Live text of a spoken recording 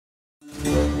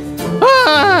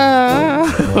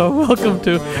Welcome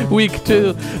to week 2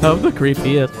 of the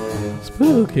creepiest,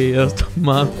 spookiest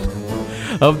month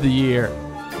of the year,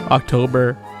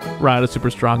 October. Ryan is Super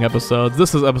Strong episodes.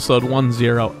 This is episode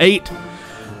 108.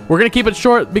 We're going to keep it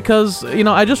short because,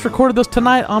 I just recorded this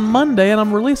tonight on Monday and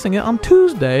I'm releasing it on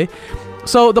Tuesday.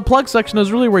 So the plug section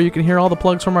is really where you can hear all the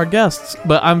plugs from our guests.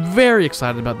 But I'm very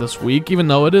excited about this week, even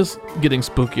though it is getting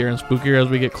spookier and spookier as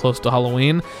we get close to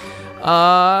Halloween.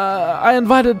 I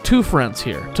invited 2 friends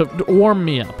here to warm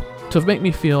me up, to make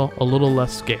me feel a little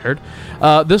less scared.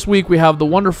 This week we have the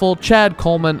wonderful Chad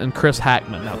Coleman and Chris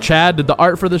Hackman. Now, Chad did the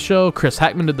art for the show. Chris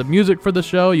Hackman did the music for the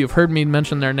show. You've heard me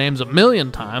mention their names a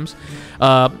million times.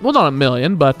 Well, not a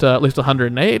million, but at least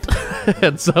 108.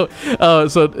 And so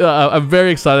I'm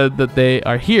very excited that they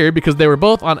are here because they were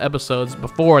both on episodes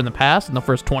before in the past, in the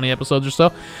first 20 episodes or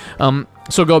so.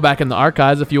 So go back in the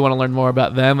archives if you want to learn more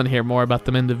about them and hear more about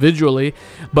them individually.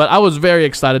 But I was very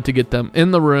excited to get them in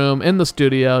the room, in the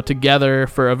studio, together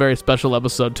for a very special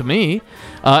episode to me.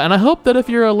 And I hope that if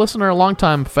you're a listener, a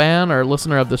longtime fan or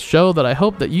listener of this show, that I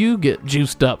hope that you get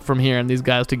juiced up from hearing these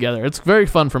guys together. It's very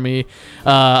fun for me.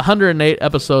 108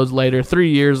 episodes later, 3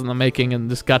 years in the making, and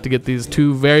just got to get these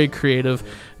 2 very creative,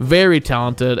 very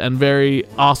talented, and very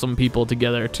awesome people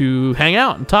together to hang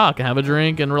out and talk and have a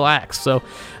drink and relax. So,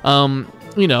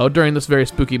 during this very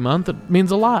spooky month, it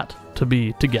means a lot to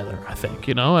be together, I think,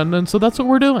 and so that's what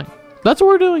we're doing. That's what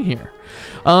we're doing here.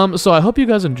 So I hope you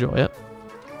guys enjoy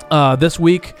it. This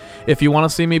week, if you want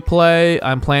to see me play,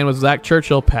 I'm playing with Zach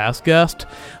Churchill, past guest,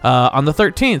 on the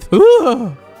 13th.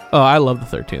 Ooh! Oh, I love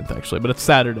the 13th, actually, but it's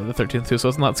Saturday the 13th, too, so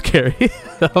it's not scary.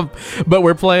 But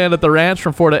we're playing at the Ranch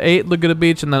from 4 to 8, Laguna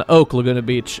Beach, and then Oak, Laguna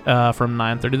Beach, from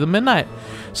 9:30 to midnight.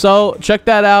 So check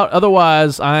that out.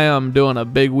 Otherwise, I am doing a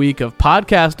big week of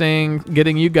podcasting,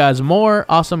 getting you guys more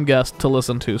awesome guests to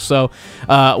listen to. So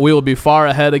we will be far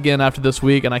ahead again after this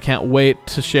week, and I can't wait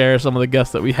to share some of the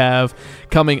guests that we have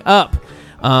coming up.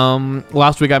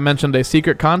 Last week I mentioned a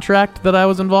secret contract that I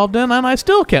was involved in, and I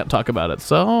still can't talk about it.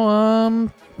 So,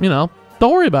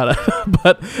 don't worry about it.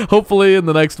 But hopefully in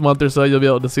the next month or so, you'll be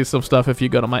able to see some stuff if you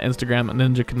go to my Instagram at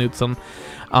Ninja Knutson.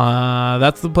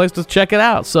 That's the place to check it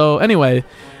out. So anyway,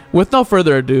 with no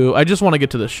further ado, I just want to get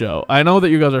to the show. I know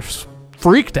that you guys are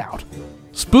freaked out,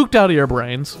 spooked out of your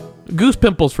brains, goose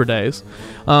pimples for days.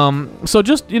 So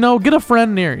just, get a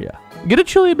friend near you. Get a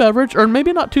chilly beverage, or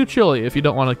maybe not too chilly if you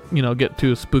don't want to, get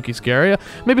too spooky scary.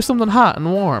 Maybe something hot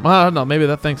and warm. I don't know. Maybe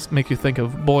that make you think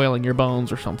of boiling your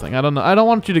bones or something. I don't know. I don't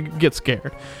want you to get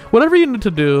scared. Whatever you need to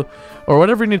do, or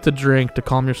whatever you need to drink to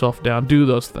calm yourself down, do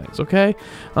those things. Okay.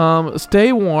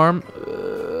 Stay warm.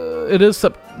 It is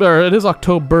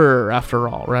October after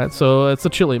all, right? So it's a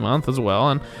chilly month as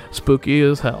well, and spooky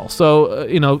as hell. So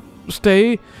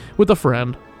stay with a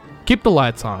friend. Keep the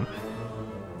lights on.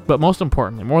 But most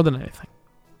importantly, more than anything,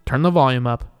 turn the volume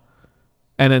up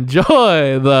and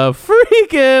enjoy the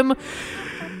freaking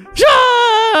show!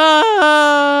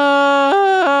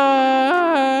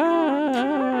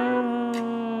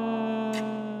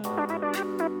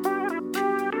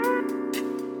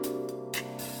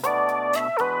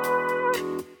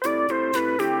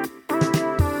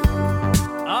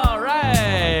 All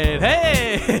right.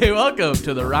 Hey, welcome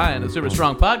to the Ryan is Super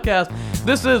Strong podcast.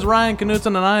 This is Ryan Knutson,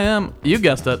 and I am, you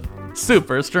guessed it,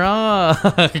 super strong.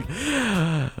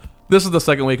 This is the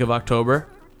second week of October.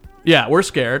 Yeah, we're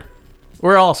scared.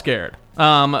 We're all scared.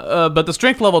 But the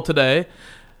strength level today,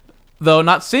 though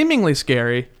not seemingly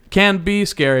scary, can be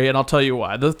scary, and I'll tell you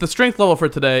why. The strength level for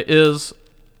today is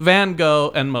Van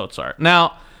Gogh and Mozart.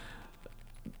 Now,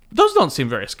 those don't seem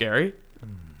very scary,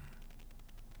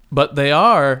 but they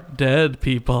are dead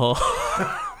people.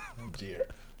 Oh dear.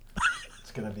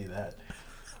 It's going to be that.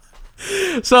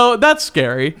 So that's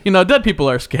scary. Dead people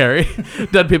are scary.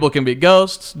 Dead people can be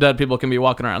ghosts. Dead people can be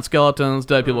walking around skeletons.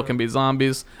 Dead people can be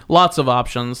zombies. Lots of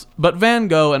options. But Van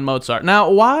Gogh and Mozart. Now,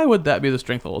 why would that be the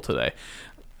strength level today?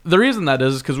 The reason that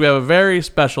is because we have a very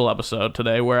special episode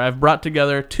today where I've brought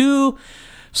together 2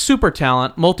 super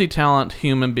talent, multi-talent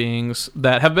human beings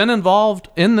that have been involved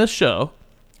in this show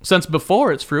since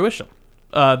before its fruition.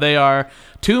 They are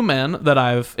 2 men that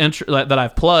I've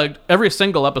plugged every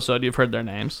single episode. You've heard their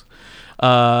names.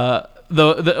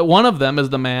 One of them is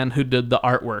the man who did the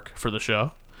artwork for the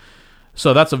show.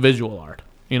 So that's a visual art.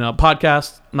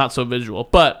 Podcast, not so visual,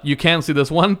 but you can see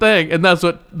this one thing, and that's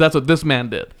what this man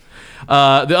did.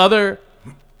 The other,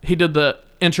 he did the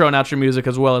intro and outro music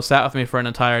as well as sat with me for an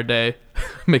entire day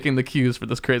making the cues for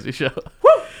this crazy show.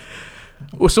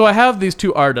 Woo! So I have these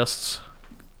 2 artists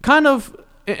kind of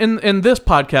in this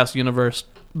podcast universe,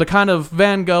 the kind of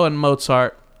Van Gogh and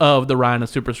Mozart of the Ryan and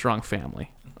Super Strong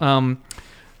family.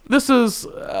 This is,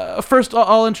 first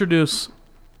I'll introduce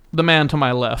the man to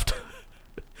my left.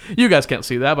 You guys can't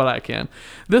see that, but I can.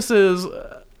 This is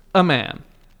a man.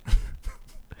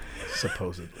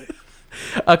 Supposedly.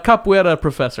 A capoeira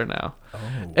professor now. Oh.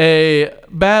 A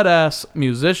badass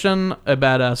musician, a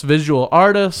badass visual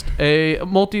artist, a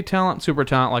multi-talent, super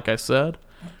talent, like I said.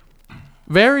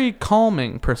 Very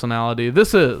calming personality.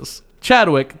 This is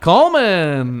Chadwick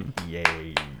Coleman.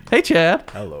 Yay. Hey, Chad.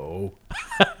 Hello.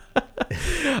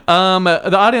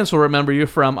 The audience will remember you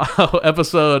from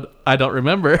episode I don't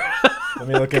remember. Let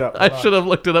me look it up. I should have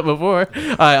looked it up before.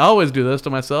 I always do this to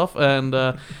myself. And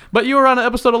but you were on an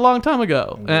episode a long time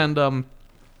ago. And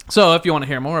so if you want to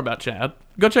hear more about Chad,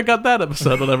 go check out that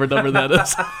episode, whatever number that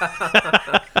is.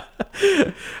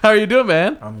 How are you doing,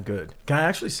 man? I'm good. Can I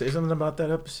actually say something about that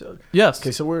episode? Yes.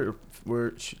 Okay, so we're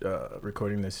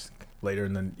recording this later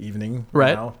in the evening.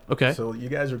 Right. Now. Okay. So you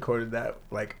guys recorded that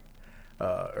like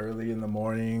early in the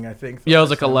morning, I think. Yeah, it was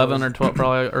like 11 or 12,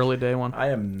 probably early day one. I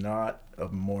am not a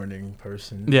morning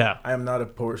person. Yeah. I am not a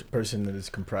person that is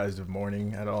comprised of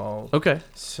morning at all. Okay.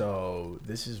 So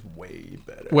this is way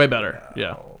better. Way better,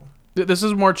 yeah. This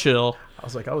is more chill. I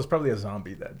was like, I was probably a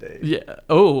zombie that day. Yeah.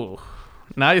 Oh,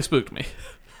 now you spooked me.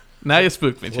 Now you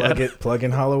spooked me, Chad. Plug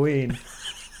in Halloween.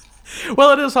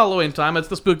 Well, it is Halloween time. It's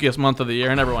the spookiest month of the year,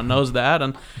 and everyone knows that.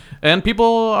 And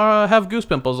people have goose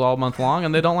pimples all month long,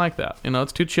 and they don't like that. You know,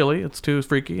 it's too chilly, it's too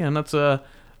freaky, and it's a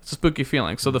spooky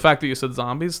feeling. So the fact that you said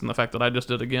zombies and the fact that I just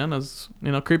did again is,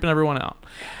 creeping everyone out.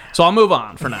 So I'll move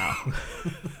on for now.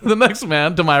 The next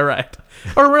man to my right,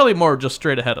 or really more just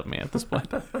straight ahead of me at this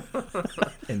point.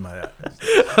 In my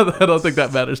I don't think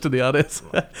that matters to the audience.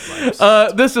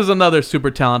 This is another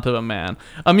super talented man,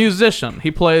 a musician.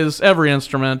 He plays every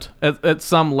instrument at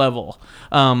some level,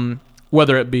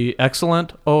 whether it be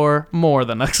excellent or more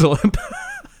than excellent.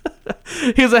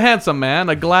 He's a handsome man,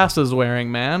 a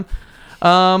glasses-wearing man.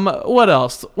 What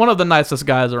else? One of the nicest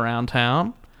guys around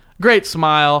town. Great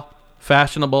smile,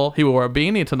 fashionable. He wore a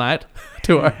beanie tonight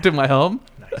to my home.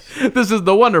 Nice. This is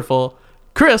the wonderful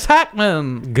Chris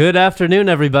Hackman. Good afternoon,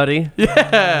 everybody.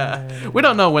 Yeah. We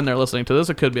don't know when they're listening to this.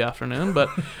 It could be afternoon, but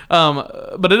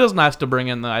it is nice to bring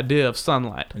in the idea of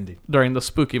sunlight during the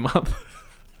spooky month.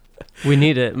 We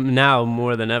need it now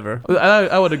more than ever.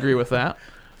 I would agree with that.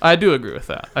 I do agree with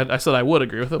that. I said I would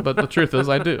agree with it, but the truth is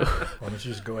I do. Why don't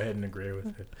you just go ahead and agree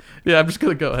with it? Yeah, I'm just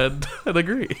going to go ahead and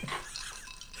agree.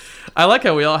 I like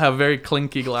how we all have very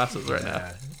clinky glasses right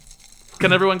now.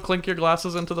 Can everyone clink your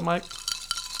glasses into the mic?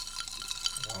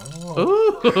 Oh.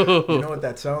 Ooh. You know what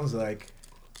that sounds like?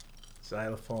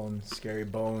 Xylophone, Scary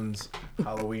Bones,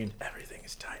 Halloween. Everything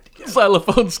is tied together.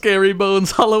 Xylophone, Scary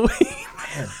Bones, Halloween.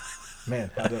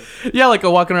 Man, yeah, like a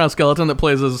walking around skeleton that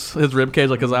plays his rib cage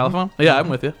like a xylophone. Yeah, I'm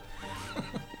with you.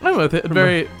 I'm with it.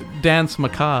 Very dance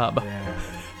macabre. Yeah.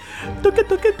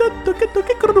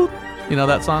 You know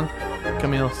that song?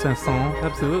 Camille Saint-Saëns?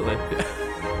 Absolutely.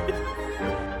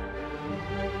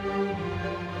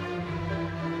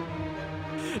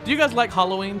 Do you guys like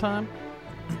Halloween time?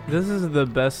 This is the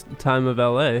best time of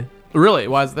LA. Really?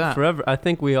 Why is that? Forever. I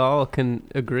think we all can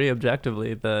agree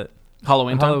objectively that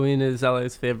Halloween is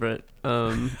LA's favorite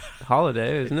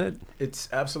holiday, isn't it? It's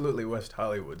absolutely West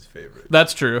Hollywood's favorite.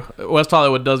 That's true. West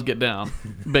Hollywood does get down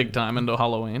big time into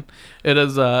Halloween. It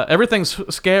is everything's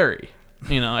scary.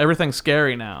 Everything's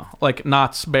scary now. Like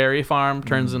Knott's Berry Farm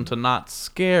turns into Knott's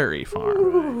Scary Farm.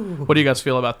 Ooh. What do you guys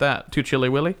feel about that? Too chilly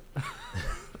willy?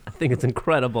 I think it's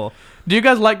incredible. Do you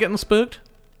guys like getting spooked?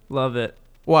 Love it.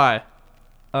 Why?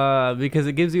 Because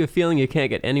it gives you a feeling you can't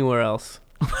get anywhere else.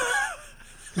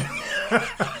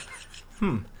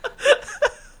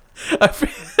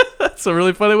 That's a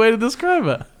really funny way to describe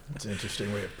it. It's an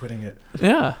interesting way of putting it.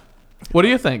 Yeah. What do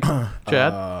you think,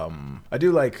 Chad? I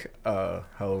do like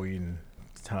Halloween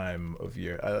time of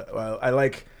year. I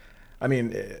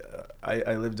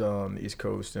lived on the East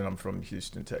Coast and I'm from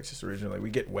Houston, Texas originally. We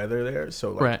get weather there,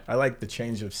 so right. I like the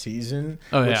change of season,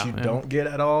 which you don't get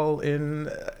at all in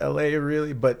LA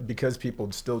really. But because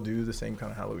people still do the same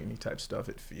kind of Halloween-y type stuff,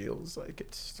 it feels like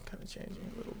it's kind of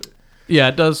changing a little bit. Yeah,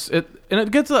 it does.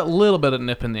 It gets a little bit of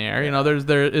nip in the air.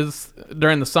 There is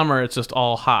during the summer it's just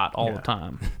all hot all the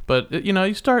time. But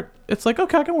you start. It's like,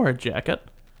 okay, I can wear a jacket.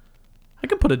 I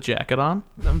can put a jacket on.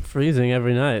 I'm freezing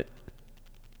every night.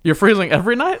 You're freezing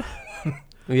every night?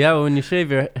 Yeah, when you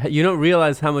shave you don't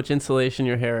realize how much insulation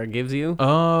your hair gives you.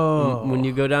 Oh. When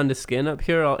you go down to skin up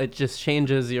here, it just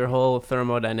changes your whole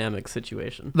thermodynamic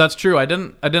situation. That's true. I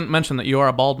didn't mention that you are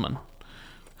a baldman.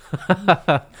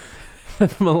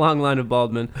 From a long line of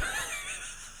baldmen.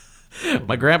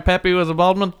 My grandpappy was a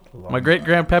baldman. My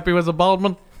great-grandpappy was a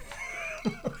baldman.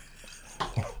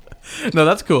 No,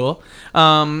 that's cool.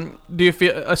 Do you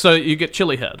feel so? You get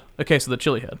chili head. A case of the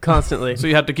chili head. Constantly. So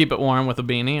you have to keep it warm with a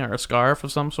beanie or a scarf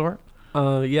of some sort.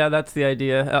 Yeah, that's the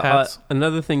idea. Hats.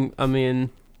 Another thing, I mean,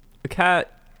 a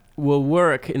cat will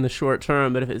work in the short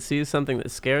term, but if it sees something that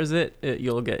scares it,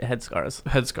 you'll get head scars.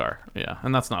 Head scar. Yeah,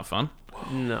 and that's not fun.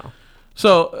 No.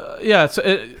 So yeah,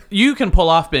 you can pull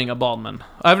off being a bald man.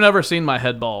 I've never seen my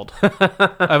head bald.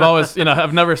 I've always,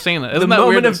 I've never seen it. Isn't The that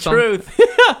moment weird? of truth.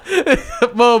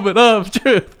 Moment of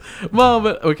truth.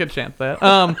 Moment. We could chant that.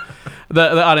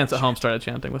 The audience at home started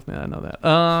chanting with me. I know that.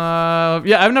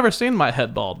 Yeah, I've never seen my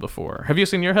head bald before. Have you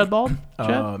seen your head bald,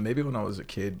 Chad? Maybe when I was a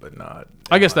kid, but not.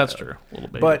 I guess that's true. A little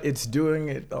bit. But it's doing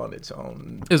it on its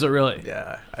own. Is it really?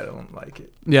 Yeah, I don't like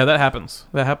it. Yeah, that happens.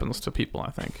 That happens to people,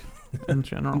 I think, in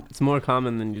general. It's more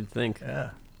common than you'd think. Yeah.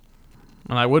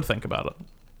 And I would think about it.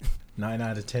 9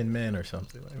 out of 10 men or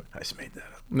something. I just made that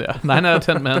up. Yeah, 9 out of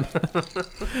 10 men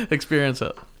experience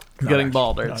it. Getting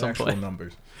balder at not some actual point.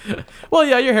 numbers. Well,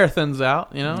 yeah, your hair thins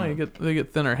out. You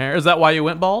get thinner hair. Is that why you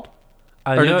went bald,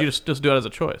 or did you just do it as a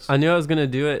choice? I knew I was gonna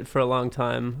do it for a long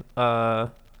time,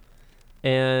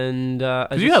 and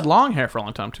You had long hair for a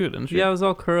long time too, didn't you? Yeah, I was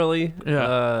all curly,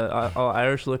 Yeah. all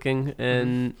Irish looking,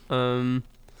 and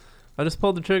I just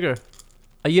pulled the trigger.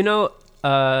 I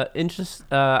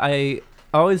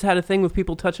always had a thing with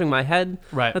people touching my head.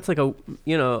 Right. That's like a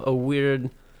weird,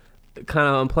 kind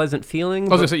of unpleasant feeling. I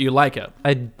was gonna say you like it.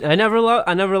 I never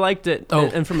liked it. Oh.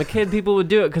 And from a kid, people would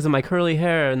do it because of my curly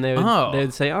hair, and they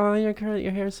would say, "Oh, your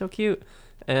hair is so cute."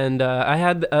 And I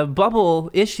had a bubble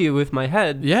issue with my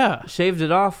head. Yeah. Shaved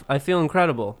it off. I feel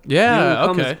incredible. Yeah. You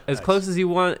come Okay. as close as you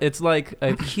want. It's like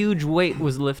a huge weight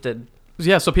was lifted.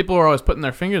 Yeah. So people were always putting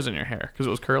their fingers in your hair because it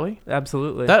was curly.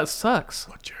 Absolutely. That sucks.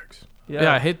 What jerks.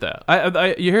 Yeah, I hate that.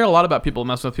 You hear a lot about people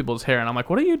messing with people's hair, and I'm like,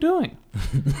 what are you doing?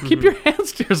 Keep your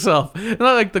hands to yourself. Isn't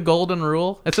that like the golden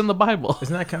rule? It's in the Bible.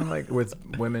 Isn't that kind of like with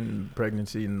women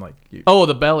pregnancy and like you? Oh,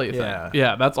 the belly thing. Yeah.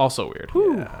 Yeah, that's also weird.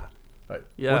 Yeah. But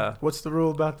Yeah. what's the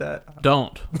rule about that?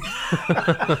 Don't.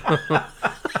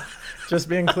 Just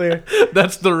being clear,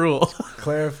 That's the rule.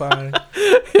 clarifying.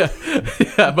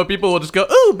 Yeah, but people will just go,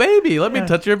 ooh, baby, let me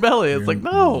touch your belly. It's like,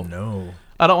 no. No.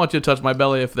 I don't want you to touch my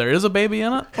belly if there is a baby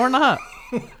in it or not.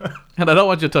 And I don't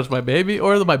want you to touch my baby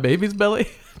or my baby's belly.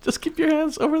 Just keep your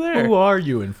hands over there. Who are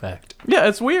you, in fact? Yeah,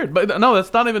 it's weird. But no,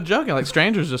 that's not even joking. Like,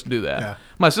 strangers just do that. Yeah.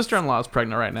 My sister-in-law is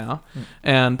pregnant right now,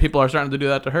 and people are starting to do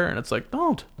that to her. And it's like,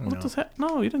 don't. What No. the heck?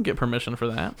 No, you didn't get permission for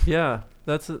that. Yeah.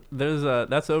 That's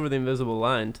over the invisible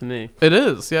line to me. It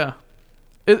is, yeah.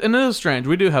 And it is strange.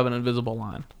 We do have an invisible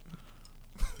line.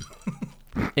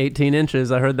 18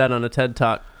 inches. I heard that on a TED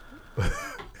Talk.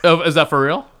 Oh, is that for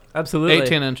real? Absolutely.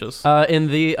 18 inches. In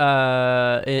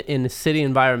the city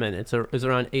environment, it's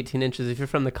around 18 inches. If you're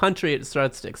from the country, it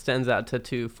extends out to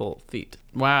 2 full feet.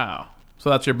 Wow. So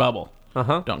that's your bubble.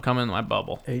 Uh-huh. Don't come in my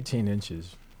bubble. 18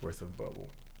 inches worth of bubble.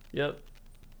 Yep.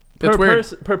 It's weird.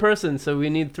 Per person, so we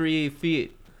need 3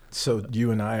 feet. So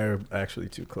you and I are actually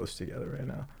too close together right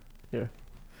now. Here.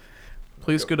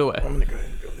 Please scoot away. I'm gonna go ahead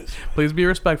and go this way. Please be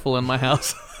respectful in my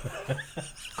house.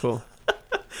 Cool.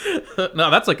 No,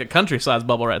 that's like a country-sized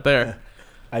bubble right there.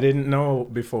 I didn't know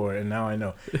before, and now I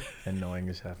know. And knowing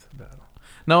is half the battle.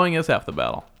 Knowing is half the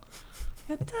battle.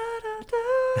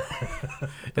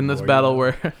 In this More battle you know.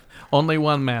 where only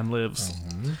one man lives.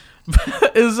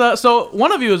 Is so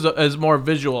one of you is more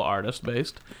visual artist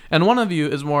based, and one of you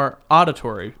is more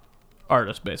auditory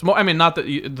artist based. I mean, not that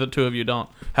the two of you don't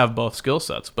have both skill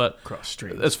sets, but Cross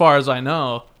streams. as far as I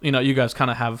know, you guys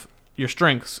kind of have your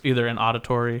strengths either in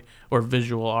auditory or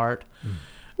visual art.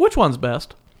 Which one's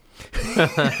best?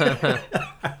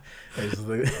 is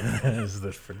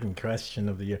the freaking question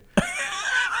of the year.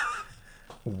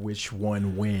 Which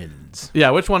one wins? Yeah,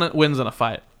 which one wins in a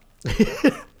fight?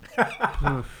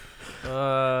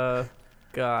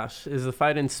 Gosh, is the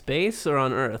fight in space or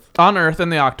on Earth? On Earth in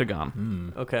the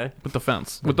octagon Okay. with the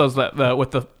fence, with those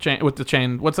with the chain.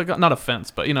 What's it called? Not a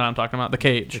fence, but you know what I'm talking about. The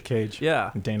cage. The cage.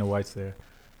 Yeah. And Dana White's there.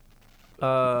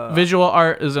 Visual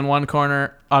art is in one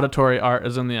corner. Auditory art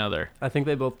is in the other. I think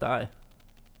they both die.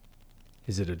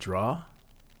 Is it a draw?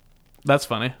 That's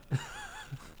funny.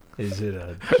 Is it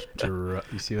a draw?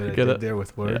 You see what I Get did it? there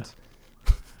with words?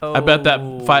 I bet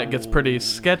that fight gets pretty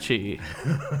sketchy.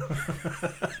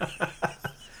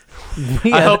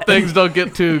 I hope things don't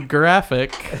get too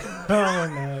graphic. Oh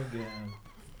no, again.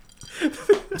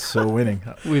 So winning.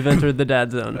 We've entered the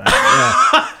dad zone.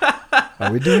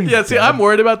 Are we doing? Yeah, see, I'm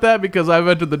worried about that because I've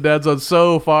entered the dad zone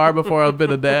so far before I've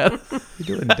been a dad. You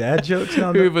doing dad jokes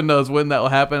now? Who even knows when that will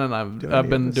happen? And Do I've any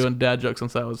been of this? doing dad jokes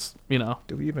since I was,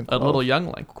 Do we even a little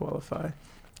youngling. qualify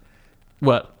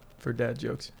What? for dad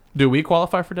jokes? Do we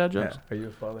qualify for dad jokes? Yeah. Are you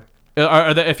a father?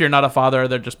 Are they, if you're not a father,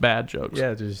 they're just bad jokes?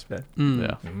 Yeah, they're just bad.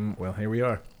 Yeah. Well, here we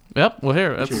are. Yep. Well,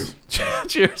 here. Cheers.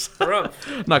 Cheers.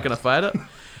 Not gonna fight it.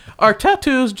 Are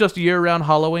tattoos just year-round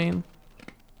Halloween?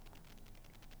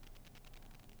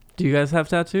 Do you guys have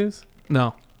tattoos?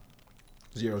 No.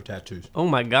 0 tattoos. Oh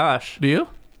my gosh. Do you?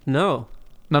 No.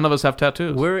 None of us have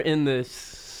tattoos. We're in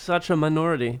such a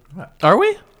minority. Are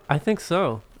we? I think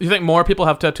so. You think more people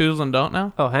have tattoos than don't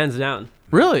now? Oh, hands down.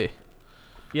 Really?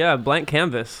 Yeah, blank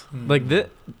canvas. Like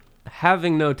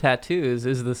having no tattoos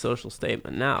is the social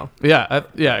statement now. Yeah,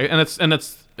 and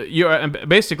it's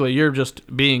basically you're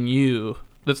just being you.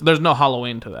 There's no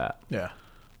Halloween to that. Yeah.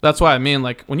 That's why I mean,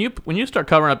 like when you start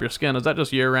covering up your skin, is that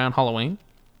just year-round Halloween?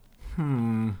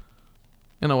 In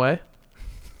a way.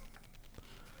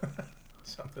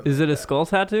 Is it a skull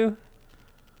tattoo?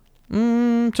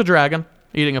 It's a dragon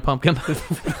eating a pumpkin.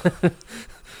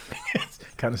 It's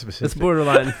kind of specific. It's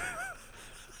borderline.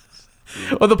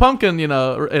 Well, the pumpkin,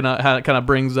 kind of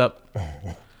brings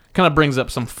up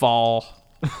some fall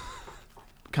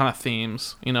kind of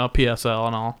themes, PSL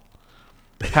and all.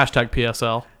 Hashtag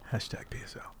PSL. Hashtag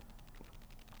PSL.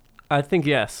 I think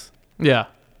yes. Yeah.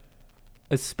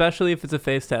 Especially if it's a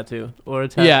face tattoo or a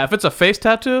tattoo. Yeah, if it's a face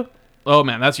tattoo, oh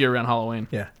man, that's year-round Halloween.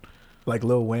 Yeah. Like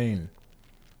Lil Wayne.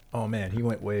 Oh man, he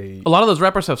went way... A lot of those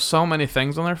rappers have so many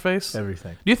things on their face.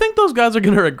 Everything. Do you think those guys are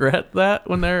going to regret that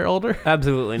when they're older?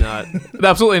 Absolutely not.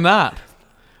 Absolutely not.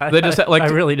 They just I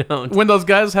really don't. When those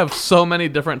guys have so many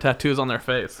different tattoos on their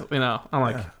face, I'm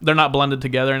like, they're not blended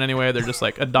together in any way. They're just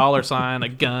like a dollar sign, a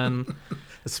gun.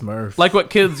 A Smurf. Like what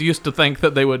kids used to think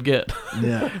that they would get.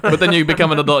 Yeah. But then you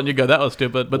become an adult and you go, that was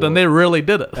stupid. But then they really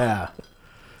did it. Yeah.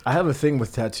 I have a thing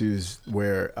with tattoos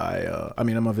where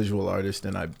I'm a visual artist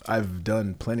and I've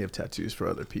done plenty of tattoos for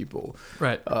other people.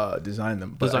 Right. Design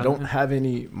them. But I don't have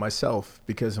any myself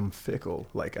because I'm fickle.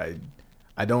 Like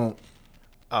I'll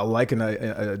like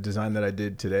a design that I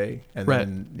did today and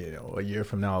then, a year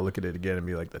from now I'll look at it again and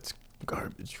be like, that's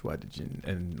garbage. Why did you?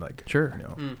 And like, sure.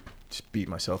 Just beat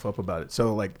myself up about it.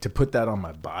 So like to put that on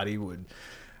my body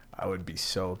I would be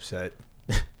so upset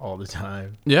all the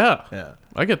time. Yeah. Yeah.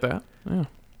 I get that. Yeah.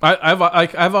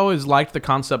 I've always liked the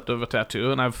concept of a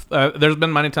tattoo, and there's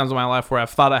been many times in my life where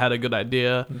I've thought I had a good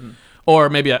idea,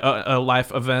 or maybe a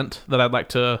life event that I'd like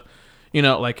to,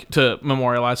 like to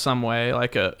memorialize some way,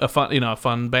 like a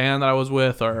fun band that I was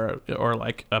with, or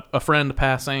like a friend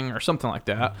passing or something like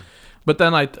that. But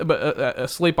then I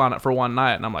sleep on it for one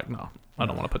night, and I'm like, no, I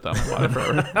don't want to put that on my body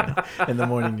forever. In the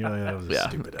morning, you're like, that was a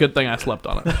stupid good thing I slept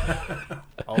on it.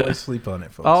 Always sleep on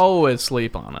it, folks. Always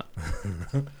sleep on it.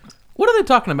 What are they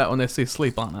talking about when they say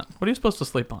sleep on it? What are you supposed to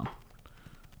sleep on?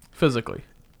 Physically.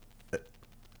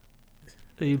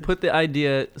 You put the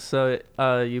idea, so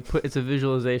it's a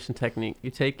visualization technique.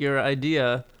 You take your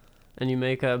idea and you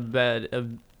make a bed, a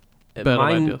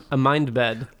mind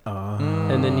bed.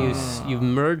 And then you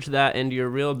merge that into your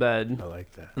real bed. I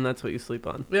like that. And that's what you sleep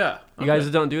on. Yeah. You guys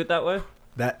don't do it that way?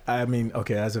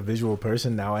 As a visual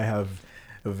person, now I have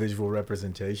a visual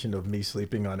representation of me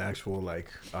sleeping on actual like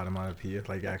onomatopoeia,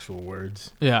 like actual words.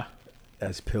 Yeah.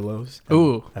 As pillows.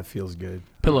 Ooh. That feels good.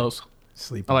 Pillows.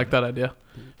 Sleep. I like that idea.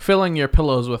 Filling your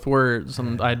pillows with words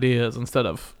and ideas instead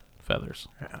of feathers.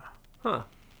 Yeah. Huh.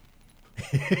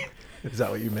 Is that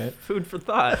what you meant? Food for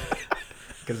thought.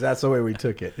 Because that's the way we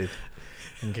took it,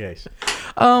 in case.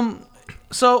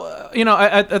 So,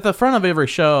 at the front of every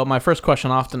show, my first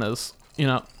question often is,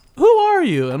 who are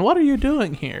you and what are you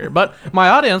doing here? But my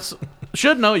audience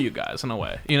should know you guys in a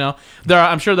way.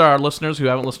 I'm sure there are listeners who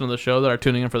haven't listened to the show that are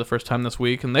tuning in for the first time this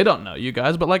week and they don't know you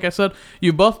guys. But like I said,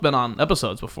 you've both been on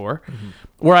episodes before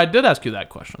where I did ask you that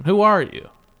question. Who are you?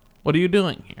 What are you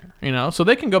doing here? So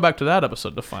they can go back to that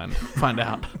episode to find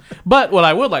out. But what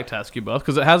I would like to ask you both,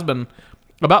 because it has been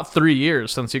about 3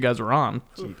 years since you guys were on.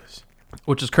 Jeez.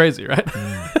 Which is crazy, right?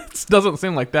 It doesn't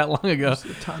seem like that long ago.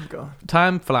 Time gone.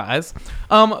 Time flies.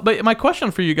 But my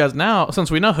question for you guys now,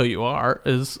 since we know who you are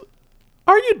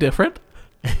you different?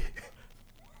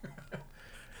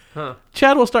 Huh.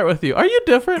 Chad, we'll start with you. Are you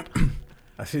different?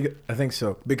 I think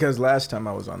so. Because last time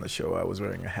I was on the show, I was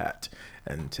wearing a hat.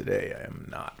 And today I am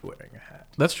not wearing a hat.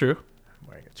 That's true. I'm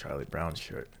wearing a Charlie Brown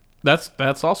shirt.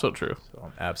 That's also true. So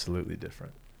I'm absolutely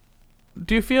different.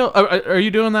 Do you feel... Are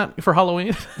you doing that for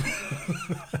Halloween?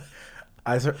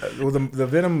 The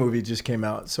Venom movie just came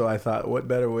out, so I thought, what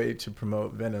better way to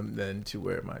promote Venom than to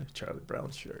wear my Charlie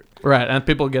Brown shirt? Right, and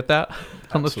people get that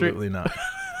on the street? Absolutely not.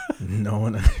 No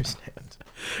one understands.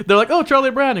 They're like, oh, Charlie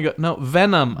Brown. You go, no,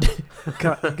 Venom.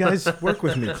 Guys, work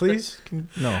with me, please.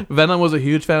 No. Venom was a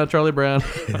huge fan of Charlie Brown.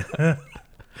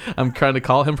 I'm trying to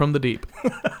call him from the deep.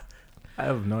 I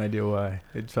have no idea why.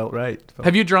 It felt right.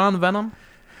 Have you drawn Venom?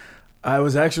 I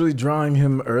was actually drawing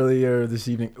him earlier this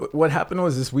evening. What happened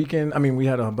was this weekend, I mean, we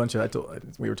had a bunch of,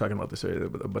 we were talking about this earlier,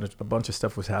 but a bunch of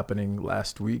stuff was happening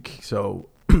last week. So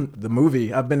the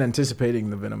movie, I've been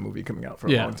anticipating the Venom movie coming out for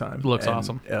a long time. Looks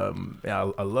awesome. Yeah,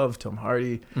 I love Tom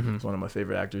Hardy. He's one of my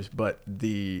favorite actors. But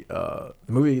the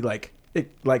movie,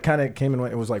 it kind of came and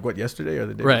went. It was like, what, yesterday or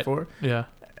the day before? Yeah.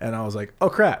 And I was like, oh,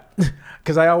 crap.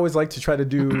 Because I always like to try to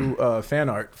do fan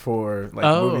art for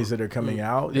movies that are coming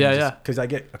out. Yeah. Because I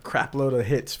get a crap load of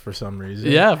hits for some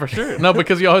reason. Yeah, for sure. No,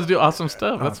 because you always do awesome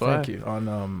stuff. That's why. Thank you.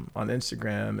 On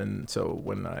Instagram. And so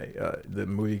when the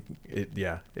movie,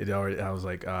 I was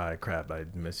like, crap, I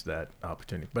missed that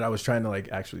opportunity. But I was trying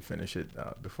to actually finish it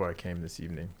before I came this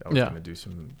evening. I was going to do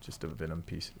just a Venom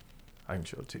piece. I can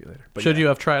show it to you later. But should you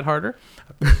have tried harder?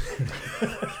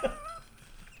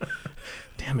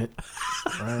 Damn it,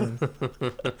 Ryan.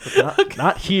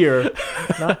 Not here.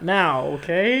 Not now,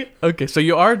 okay? Okay, so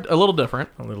you are a little different.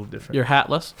 A little different. You're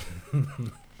hatless.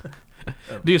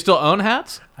 Do you still own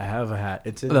hats? I have a hat.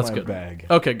 It's in my bag.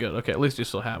 Okay, good. Okay, at least you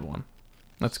still have one.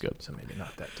 That's good. So maybe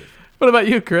not that different. What about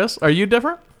you, Chris? Are you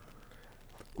different?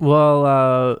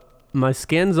 Well, my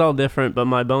skin's all different, but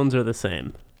my bones are the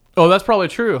same. Oh, that's probably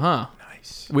true, huh?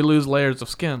 Nice. We lose layers of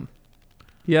skin.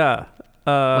 Yeah.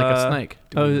 Like a snake.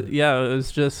 I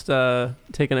was just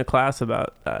taking a class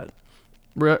about that.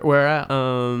 Where at?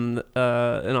 An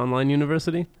online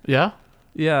university. Yeah?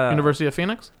 Yeah. University of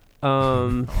Phoenix?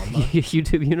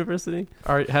 YouTube University.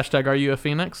 Are you a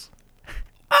Phoenix?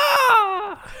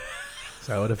 Is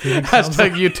that what a Phoenix sounds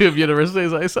like? YouTube University,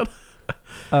 as I said.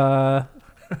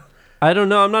 I don't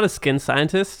know. I'm not a skin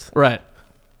scientist. Right.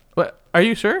 What? Are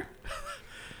you sure?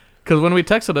 Because when we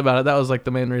texted about it, that was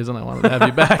the main reason I wanted to have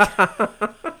you back.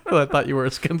 I thought you were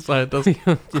a skin scientist.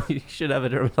 You should have a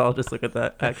dermatologist look at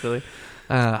that, actually.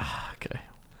 Okay.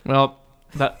 Well,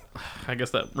 I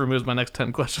guess that removes my next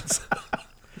 10 questions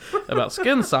about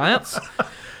skin science.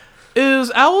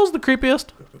 Is owls the creepiest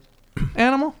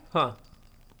animal? Huh.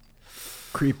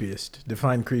 Creepiest.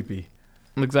 Define creepy.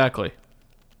 Exactly.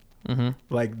 Mm-hmm.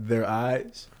 Like their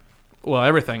eyes? Well,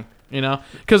 everything,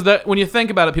 Because when you think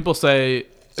about it, people say...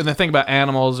 And they think about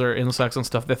animals or insects and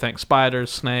stuff. They think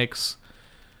spiders, snakes.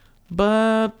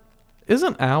 But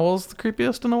isn't owls the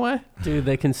creepiest in a way? Dude,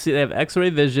 they can see. They have X-ray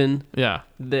vision. Yeah.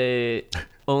 They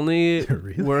only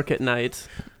work at night.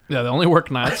 Yeah, they only work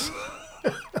nights.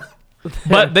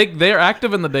 But they're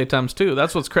active in the daytimes too.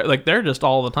 That's what's crazy. They're just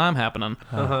all the time happening.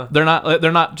 Uh-huh.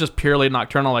 They're not just purely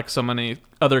nocturnal like so many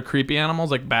other creepy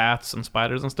animals like bats and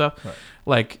spiders and stuff.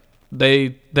 Right.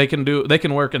 They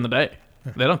can work in the day.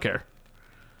 They don't care.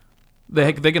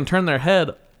 They can turn their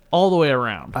head all the way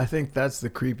around. I think that's the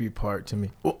creepy part to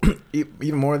me. Well,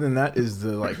 even more than that is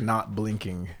the not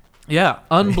blinking. Yeah,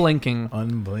 unblinking.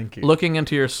 Unblinking. Looking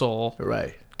into your soul.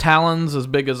 Right. Talons as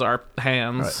big as our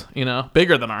hands,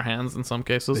 bigger than our hands in some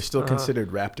cases. They're still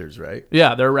considered raptors, right?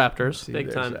 Yeah, they're raptors. See,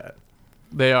 big time. That.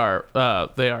 They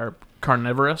are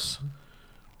carnivorous.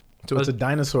 So it's a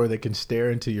dinosaur that can stare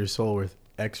into your soul with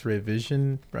X-ray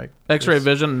vision, right? X-ray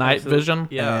vision, night vision.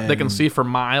 Yeah. They can see for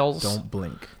miles. Don't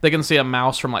blink. They can see a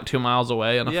mouse from 2 miles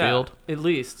away in a field. At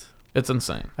least. It's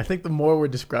insane. I think the more we're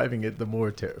describing it, the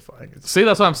more terrifying it is. See,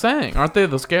 that's what I'm saying. Aren't they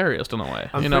the scariest in a way?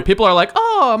 People are like,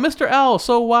 oh, Mr. Owl,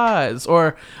 so wise.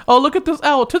 Or, oh, look at this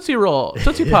owl, Tootsie Roll,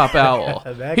 Tootsie Pop Owl.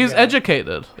 He's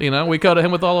educated. We go to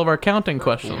him with all of our counting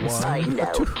questions. Find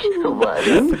out what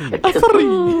A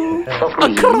three.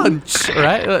 A crunch.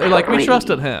 Right? We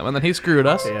trusted him, and then he screwed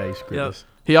us. Yeah, he screwed us.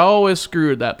 He always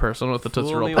screwed that person with the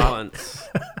Tootsie Roll Pop. Once.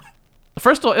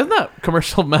 First of all, isn't that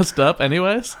commercial messed up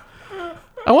anyways?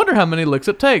 I wonder how many licks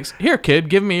it takes. Here, kid,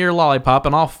 give me your lollipop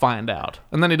and I'll find out.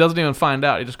 And then he doesn't even find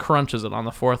out. He just crunches it on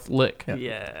the 4th lick.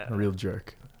 Yeah. A real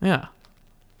jerk. Yeah.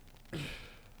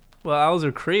 Well, owls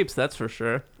are creeps, that's for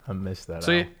sure. I missed that.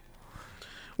 See?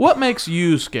 What makes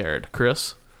you scared,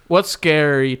 Chris? What's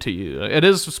scary to you? It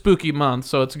is a spooky month,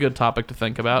 so it's a good topic to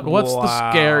think about. What's the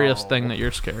scariest thing that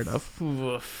you're scared of?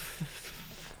 Woof.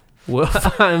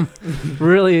 I'm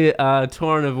really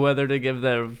torn of whether to give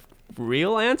the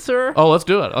real answer. Oh, let's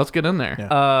do it. Let's get in there.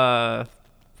 Yeah.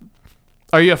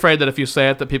 Are you afraid that if you say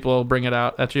it, that people will bring it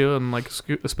out at you and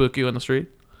spook you in the street?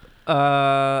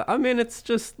 I mean, it's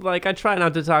just I try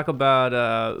not to talk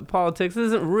about politics. This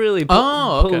isn't really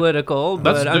political,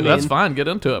 but that's fine. Get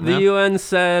into it, man. The UN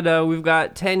said we've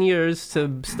got 10 years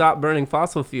to stop burning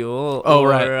fossil fuel,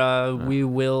 we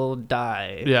will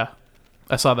die. Yeah,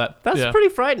 I saw that. That's pretty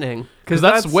frightening because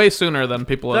that's way sooner than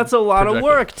people. That's a lot of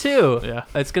work too. Yeah,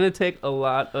 it's gonna take a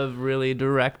lot of really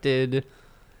directed,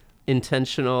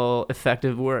 intentional,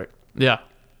 effective work. Yeah.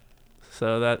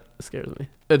 so that scares me.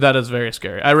 That is very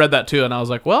scary. I read that too, and I was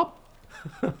like, well,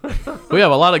 we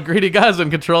have a lot of greedy guys in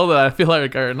control that I feel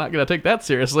like are not going to take that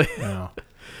seriously. No.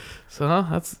 So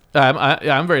that's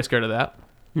I'm very scared of that.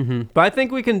 Mm-hmm. But I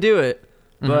think we can do it.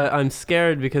 But I'm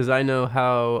scared because I know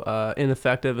how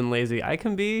ineffective and lazy I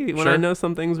can be when I know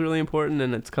something's really important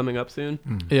and it's coming up soon.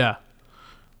 Yeah,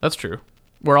 that's true.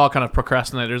 We're all kind of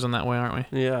procrastinators in that way,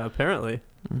 aren't we? Yeah, apparently.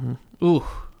 Mm-hmm. Ooh,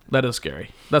 that is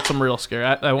scary. That's some real scary.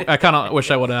 I kind of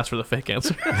wish I would have asked for the fake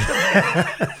answer.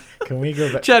 Can we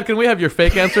go back? Chad, can we have your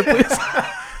fake answer, please?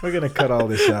 We're going to cut all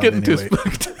this out Getting anyway. too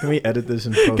spooked. Can we edit this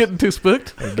and post? Getting too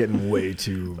spooked? We're getting way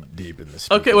too deep in this.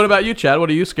 Okay, what about you, Chad?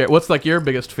 What are you scared? What's like your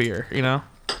biggest fear, you know?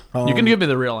 You can give me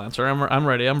the real answer. I'm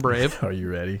ready. I'm brave. Are you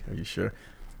ready? Are you sure?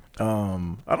 I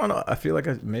don't know. I feel like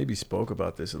I maybe spoke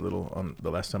about this a little on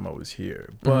the last time I was here,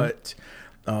 but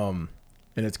and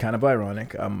it's kind of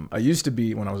ironic. I used to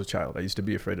be, when I was a child, I used to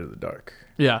be afraid of the dark.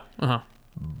 Yeah.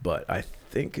 But I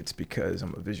think it's because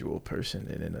I'm a visual person,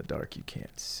 and in the dark you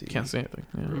can't see. Can't see anything.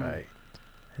 Yeah. Right.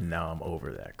 And now I'm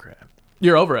over that crap.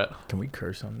 You're over it. Can we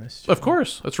curse on this? Of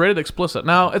course. It's rated explicit.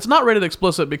 Now, it's not rated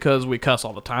explicit because we cuss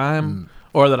all the time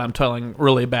or that I'm telling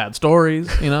really bad stories,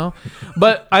 you know.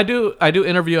 But I do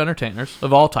interview entertainers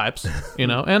of all types, you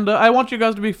know, and I want you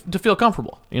guys to feel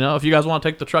comfortable. You know, if you guys want to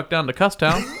take the truck down to Cuss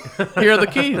Town, here are the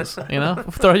keys, you know.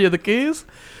 Throw you the keys,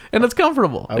 and it's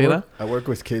comfortable, I work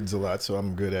with kids a lot, so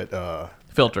I'm good at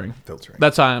filtering. Filtering.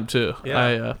 That's how I am too.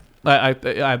 Yeah.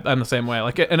 I'm the same way.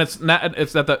 Like, and it's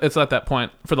at that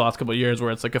point for the last couple of years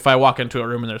where it's like if I walk into a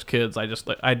room and there's kids,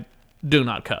 I do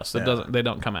not cuss. They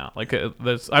don't come out. Like I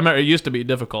remember it used to be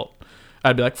difficult.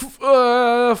 I'd be like,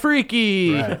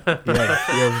 freaky. Right.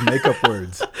 Yeah, you have makeup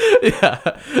words. Yeah.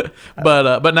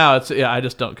 But now it's I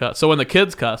just don't cuss. So when the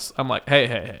kids cuss, I'm like,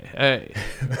 hey,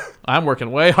 I'm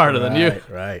working way harder than you.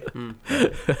 Right. You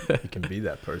can be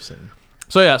that person.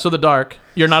 So the dark,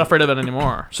 you're not afraid of it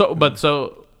anymore.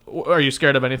 So are you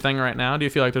scared of anything right now? Do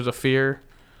you feel like there's a fear?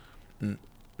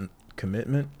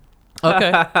 Commitment.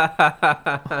 Okay.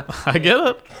 I get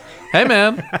it. Hey,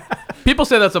 man. People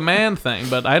say that's a man thing,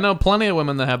 but I know plenty of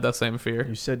women that have that same fear.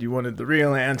 You said you wanted the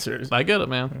real answers. I get it,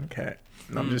 man. Okay.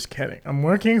 I'm just kidding. I'm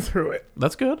working through it.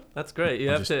 That's good. That's great. You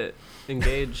have to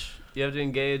engage. You have to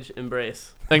engage,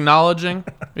 embrace. Acknowledging.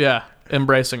 Yeah.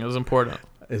 Embracing is important.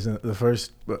 Isn't the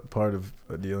first part of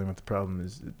dealing with the problem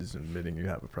is admitting you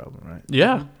have a problem, right?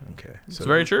 Yeah. Okay. It's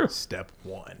very true. Step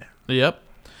one. Yep.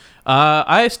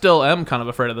 I still am kind of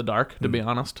afraid of the dark, to be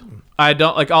honest. I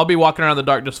don't I'll be walking around in the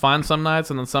dark just fine some nights,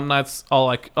 and then some nights all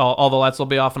the lights will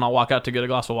be off, and I'll walk out to get a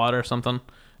glass of water or something,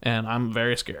 and I'm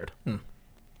very scared.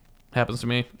 Happens to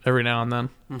me every now and then.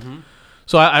 Mm-hmm.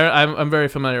 So I'm very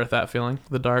familiar with that feeling,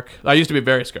 the dark. I used to be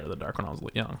very scared of the dark when I was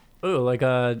young. Oh,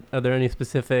 are there any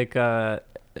specific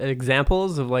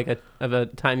examples of a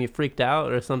time you freaked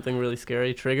out or something really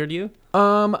scary triggered you?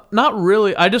 Not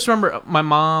really. I just remember my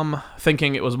mom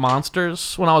thinking it was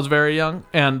monsters when I was very young,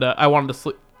 and I wanted to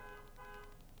sleep.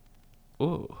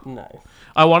 Ooh, nice.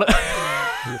 I want to.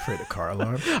 Are you afraid of car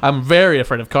alarms? I'm very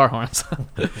afraid of car horns.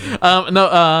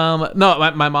 No.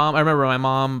 My mom. I remember my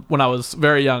mom when I was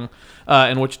very young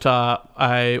in Wichita.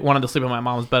 I wanted to sleep in my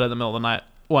mom's bed in the middle of the night.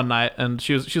 One night, and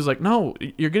she was like, "No,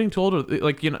 you're getting too old.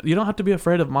 Like, you don't have to be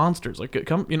afraid of monsters. Like,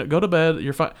 come, go to bed.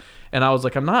 You're fine." And I was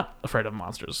like, "I'm not afraid of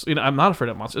monsters. I'm not afraid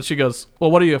of monsters." She goes, "Well,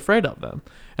 what are you afraid of then?"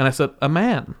 And I said, "A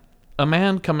man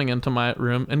coming into my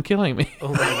room and killing me." Oh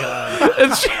my god!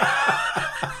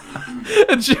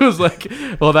 and she was like,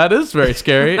 "Well, that is very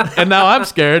scary. And now I'm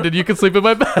scared, and you can sleep in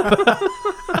my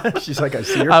bed." She's like, "I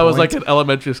see your I point." was like in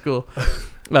elementary school.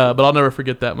 But I'll never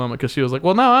forget that moment because she was like,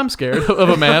 "Well, now I'm scared of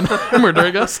a man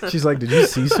murdering us." She's like, "Did you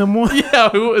see someone?" Yeah,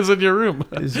 who is in your room?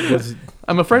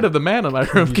 I'm afraid of the man in my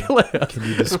room killing us. Can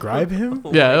you describe him?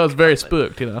 Yeah, it was very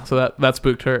spooked, so that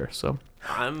spooked her. So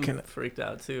I'm freaked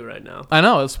out too right now. I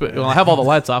know it's. Well, I have all the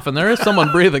lights off, and there is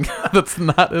someone breathing that's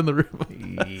not in the room.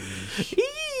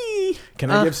 Can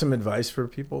I give some advice for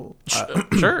people?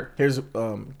 Sure. Here's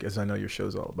because I know your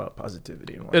show's all about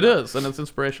positivity and whatnot. It is, and it's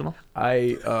inspirational.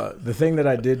 The thing that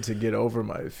I did to get over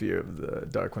my fear of the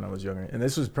dark when I was younger, and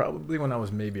this was probably when I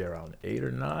was maybe around 8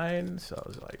 or 9, so I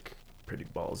was like pretty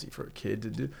ballsy for a kid to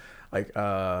do. Like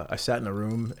I sat in a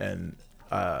room and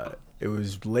it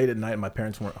was late at night and my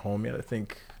parents weren't home yet, I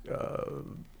think.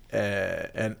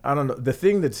 And I don't know, the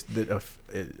thing that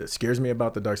scares me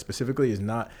about the dark specifically is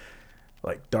not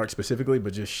like dark specifically,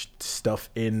 but just stuff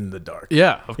in the dark.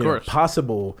 Yeah, of course.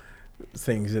 Possible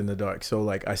things in the dark. So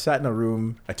like I sat in a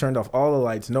room, I turned off all the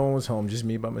lights, no one was home, just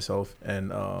me by myself,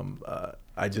 and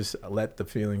I just let the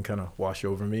feeling kind of wash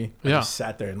over me. I just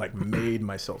sat there and like made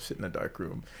myself sit in a dark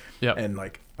room. Yeah. And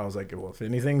like I was like, well, if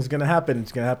anything's gonna happen,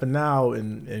 it's gonna happen now,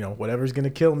 and you know, whatever's gonna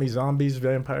kill me, zombies,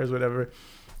 vampires, whatever,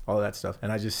 all that stuff.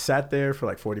 And I just sat there for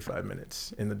like 45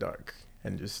 minutes in the dark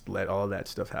and just let all that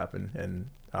stuff happen. And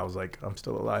I was like, I'm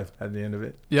still alive at the end of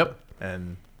it. Yep.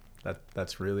 And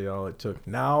that's really all it took.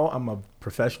 Now I'm a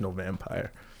professional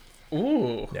vampire.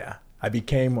 Ooh. Yeah. I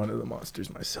became one of the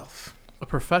monsters myself. A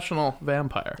professional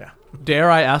vampire. Yeah. Dare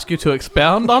I ask you to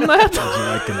expound on that? Would you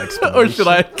like an explanation? Or should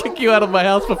I kick you out of my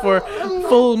house before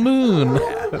full moon?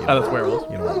 Yeah, That's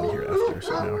werewolves. You don't want me here after,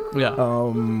 so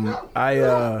no.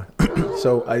 Yeah.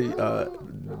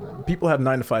 People have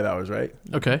 9 to 5 hours, right?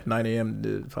 Okay. 9 a.m.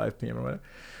 to 5 p.m. or whatever.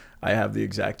 I have the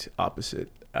exact opposite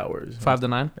hours. 5 to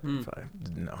 9? 5.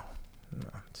 No,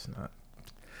 it's not.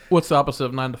 What's the opposite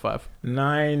of 9 to 5?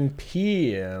 9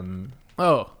 p.m.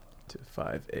 Oh. to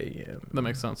 5 a.m. That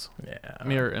makes sense. Yeah.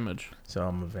 Mirror image. So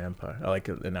I'm a vampire. I like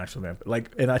an actual vampire.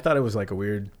 Like, and I thought it was like a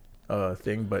weird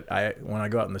thing, but when I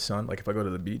go out in the sun, like if I go to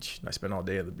the beach and I spend all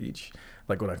day at the beach,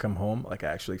 like when I come home, like I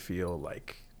actually feel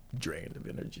like drained of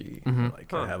energy. Mm-hmm.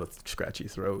 Like I have a scratchy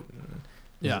throat. And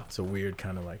it's a weird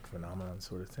kind of like phenomenon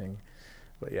sort of thing.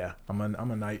 But yeah, I'm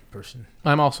a night person.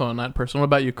 I'm also a night person. What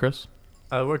about you, Chris?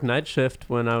 I worked night shift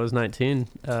when I was 19,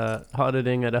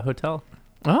 auditing at a hotel.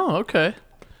 Oh, okay.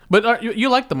 But you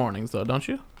like the mornings though, don't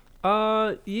you?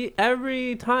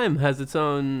 Every time has its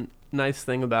own nice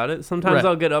thing about it. Sometimes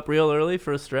I'll get up real early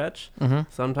for a stretch. Mm-hmm.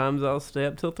 Sometimes I'll stay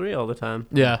up till 3 all the time.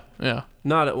 Yeah.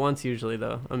 Not at once usually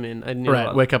though. I mean, I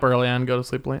need wake up early and go to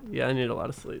sleep late. Yeah, I need a lot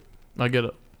of sleep. I get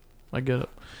it.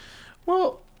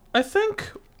 Well, I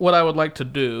think what I would like to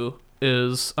do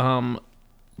is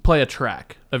play a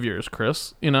track of yours,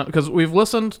 Chris. You know, because we've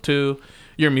listened to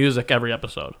your music every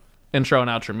episode, intro and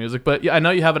outro music. But I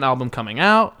know you have an album coming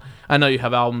out. I know you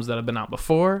have albums that have been out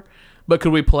before. But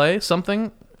could we play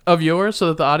something of yours so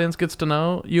that the audience gets to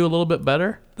know you a little bit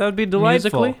better? That would be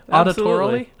delightful. Musically,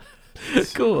 auditorily.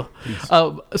 Cool.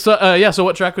 So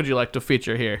what track would you like to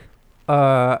feature here?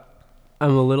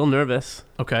 I'm a little nervous.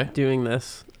 Okay. Doing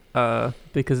this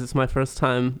because it's my first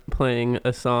time playing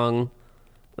a song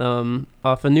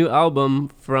off a new album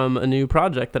from a new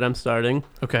project that I'm starting.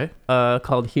 Okay.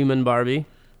 Called Human Barbie.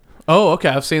 Oh, okay.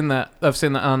 I've seen that on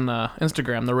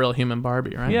Instagram. The Real Human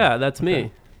Barbie, right? Yeah, that's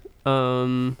me.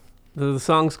 The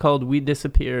song's called We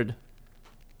Disappeared,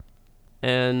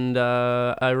 and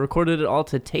I recorded it all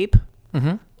to tape.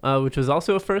 Mm-hmm. Which was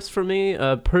also a first for me,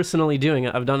 personally doing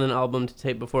it. I've done an album to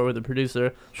tape before with a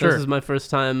producer. Sure. This is my first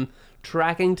time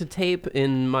tracking to tape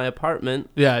in my apartment.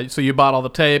 Yeah, so you bought all the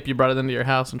tape, you brought it into your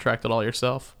house and tracked it all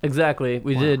yourself. Exactly.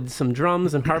 We did some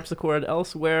drums and harpsichord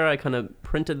elsewhere. I kind of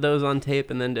printed those on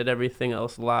tape and then did everything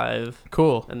else live.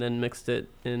 Cool. And then mixed it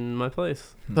in my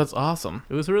place. That's awesome.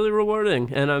 It was really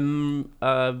rewarding, and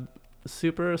I'm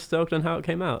super stoked on how it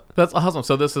came out. That's awesome.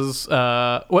 So this is,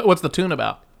 what's the tune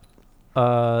about?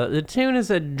 The tune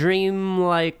is a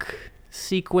dreamlike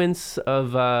sequence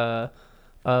of a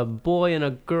boy and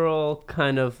a girl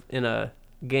kind of in a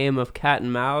game of cat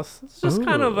and mouse. It's just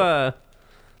kind of an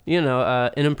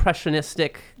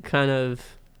impressionistic kind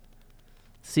of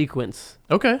sequence.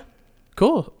 Okay,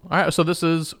 cool. All right, so this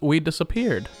is We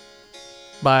Disappeared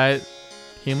by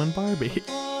Human Barbie.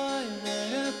 Boy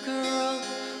met a girl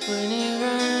when he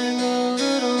rang a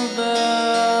little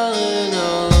bell in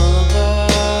a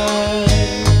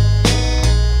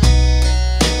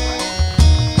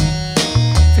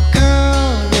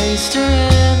her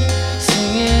hand,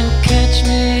 singing Catch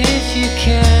Me If You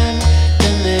Can,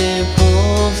 and they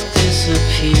both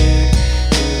disappeared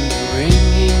in the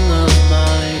ringing of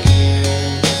my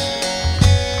ears.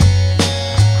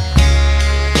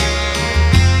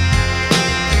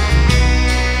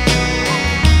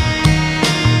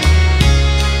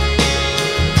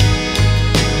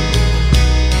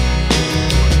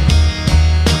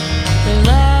 They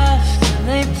laughed and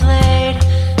they played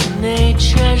and they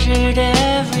treasured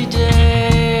every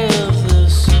day of the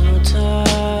summertime.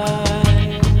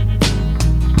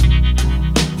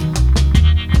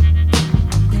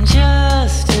 And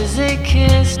just as they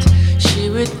kissed, she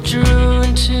withdrew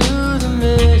into the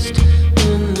mist,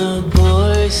 and the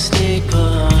boy stayed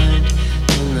behind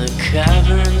in the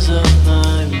caverns of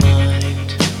my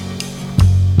mind.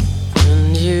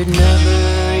 And you'd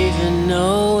never even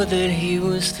know that he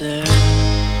was there,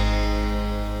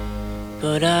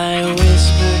 but I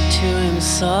whispered to him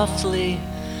softly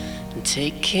and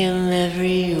take him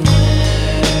everywhere.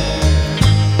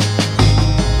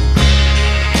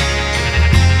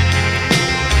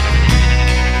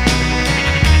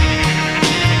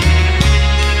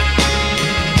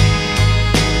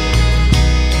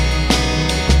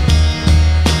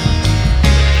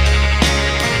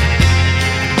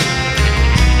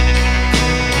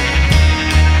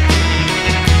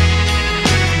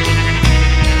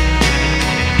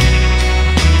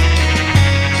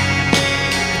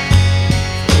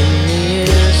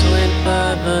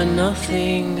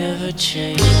 nothing ever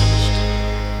changed.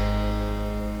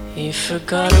 He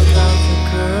forgot about the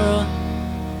girl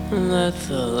and let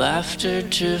the laughter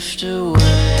drift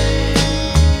away.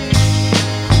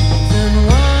 Then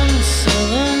one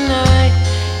sullen night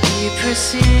he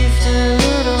perceived a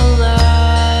little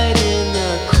light in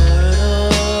the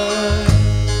corridor.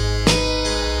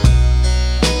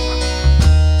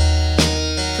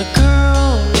 The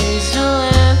girl raised a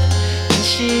lamp and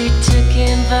she took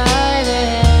him by the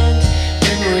hand,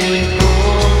 and we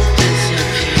both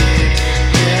disappeared.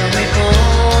 Yeah, we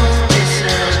both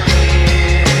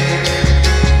disappeared.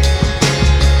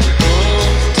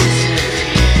 Both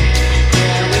disappeared.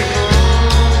 Yeah, we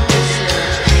both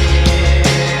disappeared.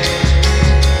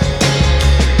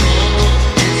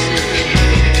 Both disappeared.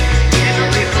 Yeah,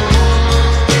 we both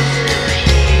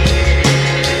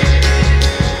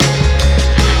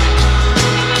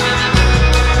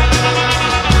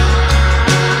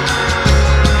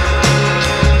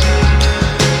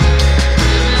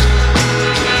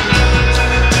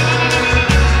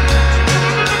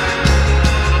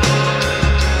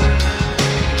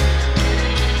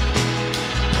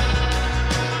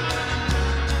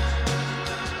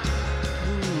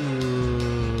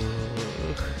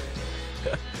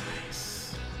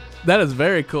That is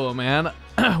very cool, man.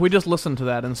 We just listened to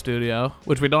that in studio,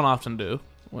 which we don't often do.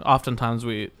 Oftentimes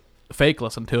we fake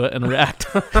listen to it and react.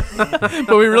 But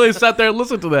we really sat there and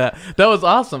listened to that. That was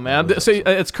awesome, man. So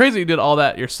it's crazy you did all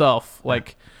that yourself.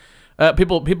 Like,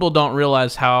 people don't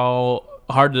realize how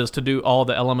hard it is to do all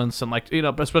the elements and, like, you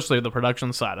know, especially the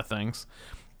production side of things.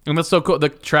 And that's so cool. The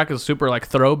track is super, like,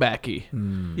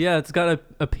 throwbacky. Yeah, it's got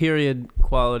a period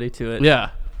quality to it. Yeah.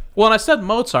 Well, and I said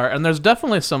Mozart, and there's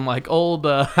definitely some, like, old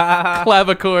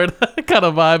clavichord kind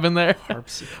of vibe in there.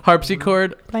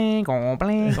 Harpsichord. That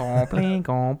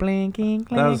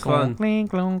was fun.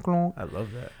 I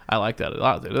love that. I like that a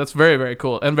lot, dude. That's very, very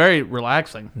cool and very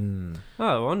relaxing.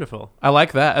 Oh, wonderful. I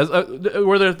like that.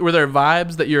 Were there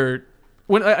vibes that you're...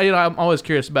 When I'm always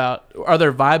curious about, are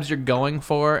there vibes you're going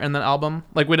for in the album?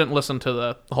 Like, we didn't listen to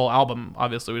the whole album,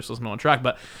 obviously, we just listened to one track,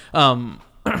 but...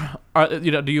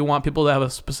 do you want people to have a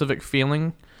specific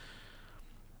feeling?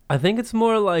 I think it's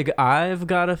more like I've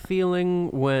got a feeling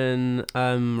when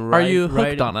I'm Are you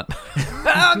hooked on it?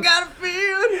 I've got a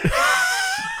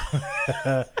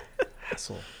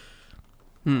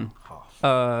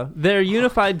feeling. They're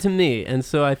unified to me, and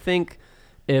so I think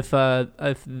if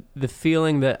the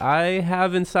feeling that I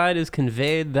have inside is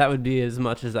conveyed, that would be as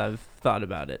much as I've thought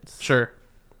about it. Sure.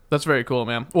 That's very cool,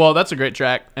 man. Well, that's a great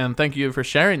track, and thank you for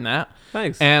sharing that.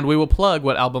 Thanks. And we will plug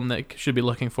what album they should be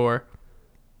looking for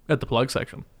at the plug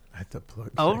section. At the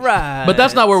plug All section. right. But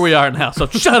that's not where we are now, so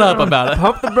shut up about it.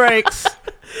 Pump the brakes.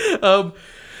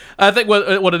 I think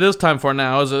what it is time for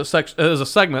now is a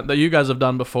segment that you guys have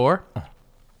done before.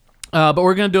 But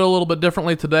we're going to do it a little bit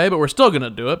differently today, but we're still going to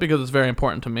do it because it's very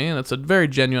important to me, and it's a very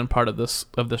genuine part of this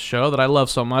show that I love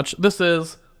so much. This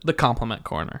is the Compliment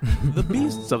Corner. The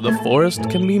beasts of the forest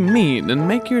can be mean and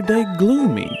make your day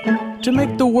gloomy. To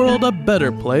make the world a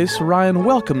better place, Ryan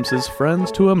welcomes his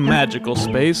friends to a magical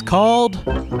space called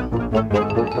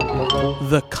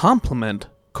the Compliment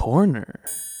Corner.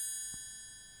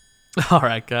 All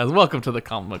right, guys, welcome to the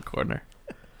Compliment Corner.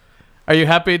 Are you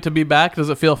happy to be back?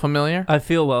 Does it feel familiar? I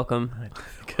feel welcome.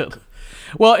 Good.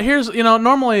 Well, here's,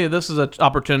 normally this is an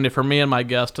opportunity for me and my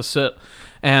guest to sit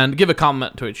and give a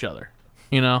compliment to each other.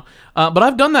 But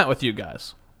I've done that with you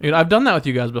guys. I've done that with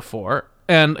you guys before,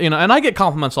 and and I get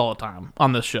compliments all the time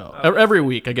on this show. Every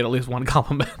week I get at least one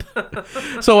compliment.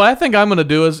 So what I think I'm going to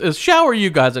do is shower you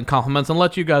guys in compliments and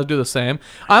let you guys do the same.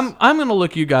 I'm going to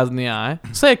look you guys in the eye,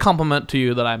 say a compliment to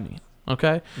you that I mean,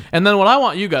 okay? And then what I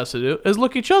want you guys to do is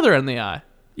look each other in the eye.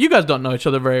 You guys don't know each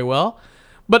other very well,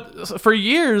 but for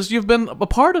years you've been a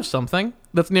part of something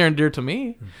that's near and dear to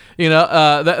me,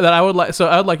 that I would like. So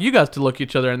I would like you guys to look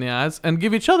each other in the eyes and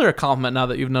give each other a compliment now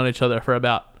that you've known each other for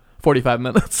about 45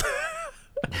 minutes.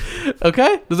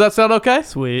 Okay? Does that sound okay?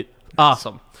 Sweet.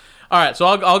 Awesome. All right, so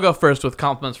I'll go first with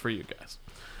compliments for you guys.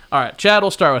 All right, Chad,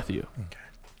 we'll start with you.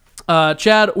 Okay.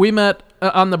 Chad, we met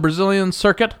on the Brazilian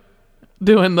circuit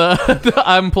doing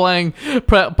I'm playing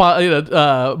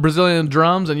Brazilian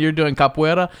drums and you're doing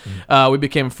capoeira. We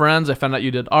became friends. I found out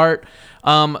you did art.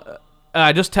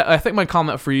 I think my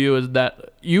comment for you is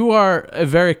that you are a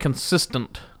very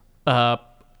consistent,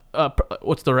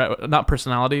 what's the right, not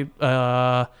personality,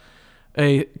 a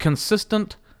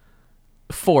consistent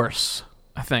force,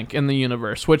 I think, in the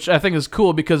universe, which I think is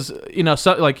cool because,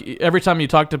 like every time you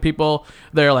talk to people,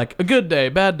 they're like a good day,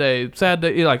 bad day, sad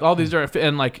day, like all these different,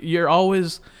 and like you're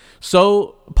always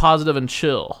so positive and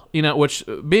chill, which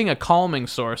being a calming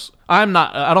source, I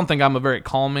don't think I'm a very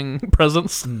calming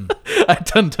presence. I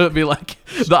tend to be like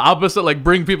the opposite, like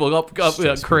bring people up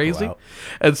crazy. People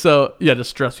and so, just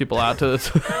stress people out to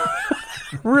this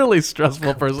really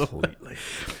stressful person. Completely.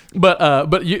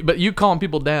 But you calm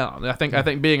people down. I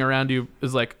think being around you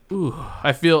is like, ooh,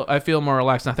 I feel more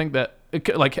relaxed. And I think that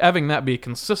like having that be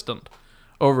consistent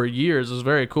over years is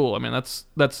very cool. I mean, that's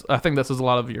I think this is a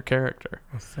lot of your character.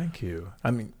 Well, thank you. I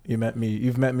mean, you've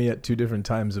met me at 2 different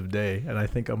times of day, and I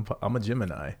think I'm a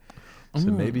Gemini.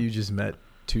 So maybe you just met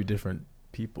 2 different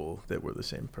people that were the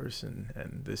same person,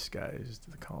 and this guy is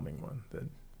the calming one,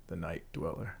 the night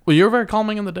dweller. Well, you're very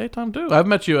calming in the daytime too. I've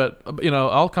met you at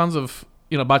all kinds of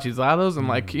bachizadas and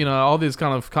like all these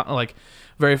kind of like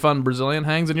very fun Brazilian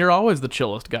hangs, and you're always the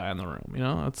chillest guy in the room.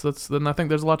 Then I think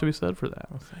there's a lot to be said for that.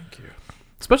 Well, thank you.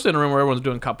 Especially in a room where everyone's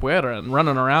doing capoeira and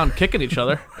running around kicking each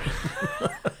other.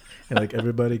 And like,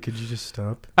 everybody, could you just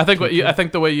stop? I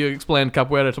think the way you explained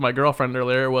capoeira to my girlfriend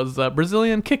earlier was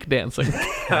Brazilian kick dancing.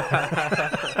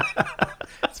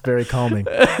 It's very calming.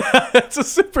 It's a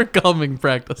super calming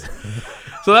practice.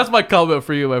 So that's my comment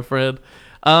for you, my friend.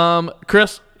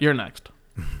 Chris, you're next.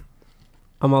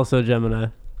 I'm also Gemini.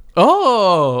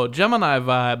 Oh, Gemini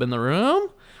vibe in the room.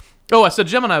 Oh, I said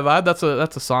Gemini vibe. That's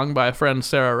a song by a friend,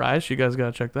 Sarah Rice. You guys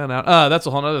gotta check that out. That's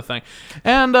a whole other thing,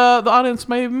 and the audience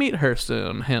may meet her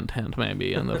soon. Hint, hint,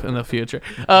 maybe in the future.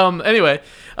 Anyway,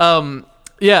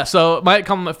 yeah. So my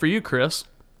compliment for you, Chris,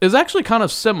 is actually kind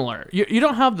of similar. You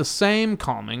don't have the same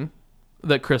calming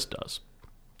that Chris does,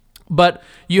 but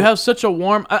you have such a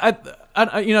warm.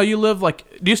 You live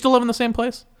like. Do you still live in the same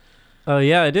place? Oh,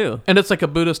 yeah, I do. And it's like a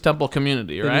Buddhist temple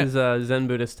community, right? It is a Zen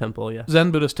Buddhist temple, yeah.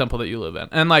 Zen Buddhist temple that you live in.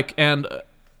 And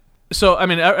so, I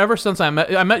mean, ever since I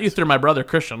met you through my brother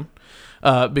Christian,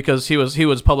 because he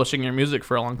was publishing your music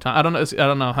for a long time. I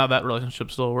don't know how that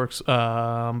relationship still works, but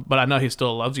I know he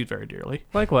still loves you very dearly.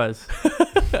 Likewise.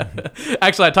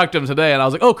 Actually, I talked to him today, and I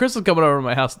was like, "Oh, Chris is coming over to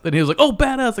my house," and he was like, "Oh,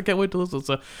 badass! I can't wait to listen."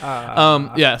 So,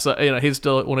 yeah, so he's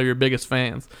still one of your biggest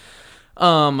fans.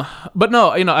 But no,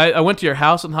 I went to your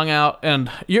house and hung out,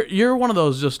 and you're one of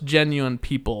those just genuine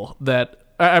people that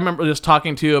I remember just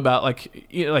talking to you about,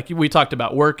 like we talked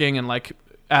about working and like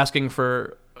asking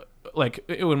for, like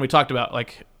when we talked about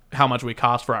like how much we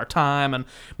cost for our time and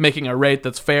making a rate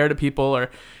that's fair to people or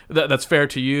that's fair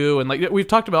to you. And like we've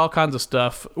talked about all kinds of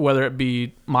stuff, whether it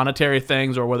be monetary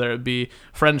things or whether it be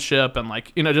friendship and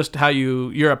like, just how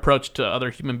your approach to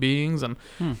other human beings.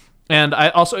 And I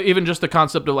also, even just the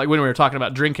concept of like when we were talking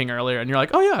about drinking earlier, and you're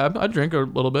like, oh yeah, I drink a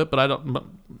little bit, but I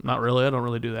don't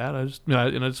really do that. I just,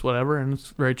 it's whatever, and it's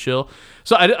very chill.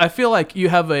 So I feel like you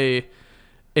have a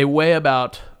way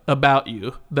about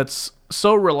you that's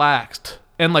so relaxed.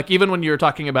 And like, even when you're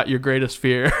talking about your greatest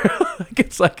fear,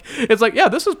 it's like, yeah,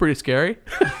 this is pretty scary.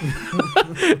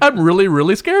 I'm really,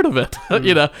 really scared of it,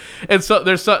 And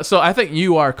so so I think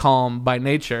you are calm by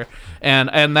nature,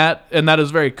 and that is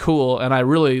very cool. And I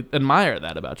really admire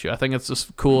that about you. I think it's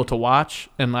just cool to watch,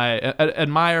 and I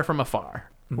admire from afar.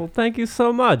 Well, thank you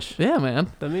so much. Yeah,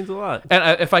 man, that means a lot.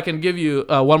 And if I can give you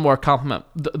one more compliment,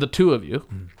 the two of you.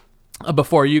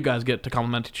 Before you guys get to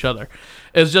compliment each other,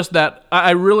 is just that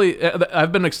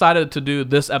I've been excited to do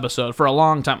this episode for a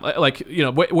long time, like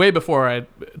way before I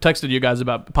texted you guys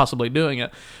about possibly doing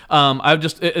it.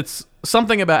 It's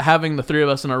something about having the three of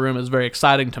us in a room is very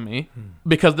exciting to me,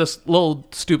 because this little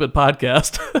stupid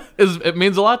podcast it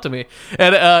means a lot to me,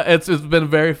 and it's been a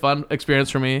very fun experience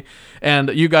for me, and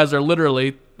you guys are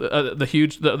literally the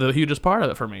hugest part of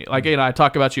it for me. Like, I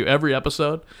talk about you every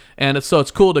episode, and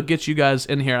it's cool to get you guys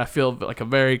in here. I feel like a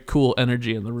very cool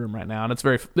energy in the room right now, and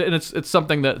it's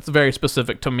something that's very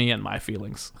specific to me and my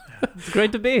feelings. It's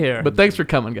great to be here. But thanks for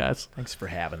coming, guys. Thanks for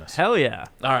having us. Hell yeah.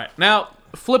 All right, now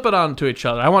flip it on to each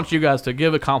other. I want you guys to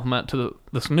give a compliment to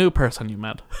this new person you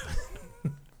met.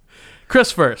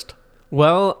 Chris first.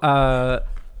 Well,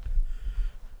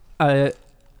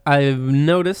 I've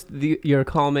noticed your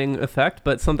calming effect,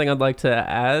 but something I'd like to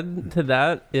add to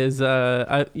that is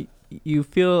I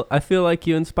feel like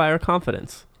you inspire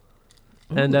confidence.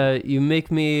 Ooh. And you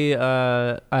make me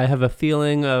I have a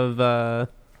feeling of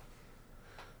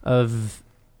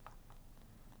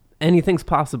anything's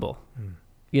possible.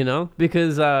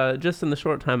 Because just in the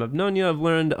short time I've known you, I've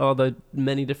learned all the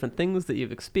many different things that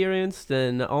you've experienced,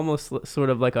 and almost sort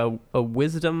of like a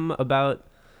wisdom about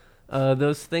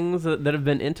those things that have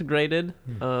been integrated.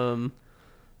 And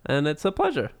it's a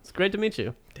pleasure. It's great to meet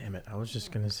you. Damn it. I was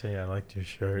just going to say I liked your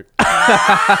shirt.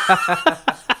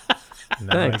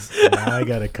 Thanks. Now I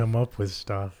got to come up with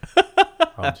stuff.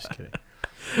 I'm just kidding.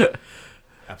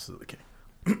 Absolutely kidding.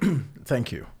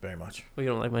 Thank you very much. Well, you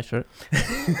don't like my shirt?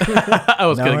 I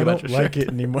was kidding about your shirt. I don't like it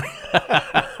anymore.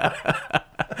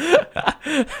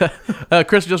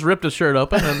 Chris just ripped his shirt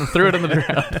open and threw it in the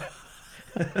ground.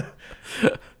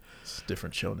 It's a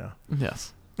different show now.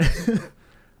 Yes.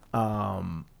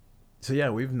 So yeah,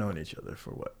 we've known each other for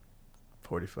what,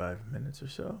 45 minutes or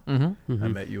so. Mm-hmm. I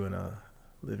met you in a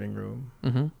living room,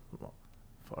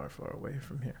 far away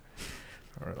from here,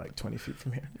 or like 20 feet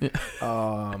from here. Yeah.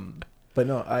 But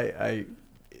no,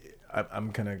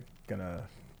 I'm kind of gonna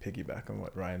piggyback on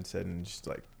what Ryan said, and just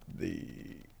like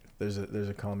there's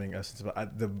a calming essence.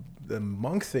 But the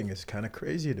monk thing is kind of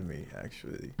crazy to me,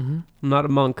 actually. Mm-hmm. I'm not a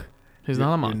monk. He's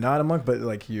not a monk. You're not a monk, but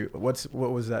like what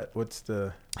was that? What's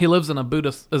the? He lives in a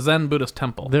Zen Buddhist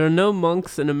temple. There are no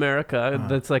monks in America.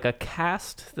 That's like a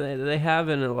caste that they have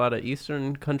in a lot of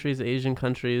Eastern countries, Asian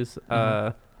countries.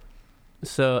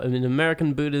 So in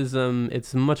American Buddhism,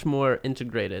 it's much more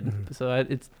integrated. Mm-hmm. So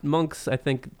it's monks, I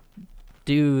think,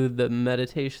 do the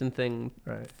meditation thing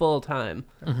full time.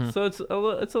 Mm-hmm. So it's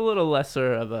a little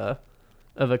lesser of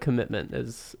a commitment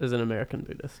as an American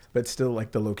Buddhist. But still,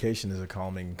 like, the location is a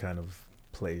calming kind of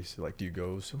place. Like, do you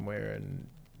go somewhere and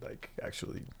like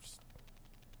actually?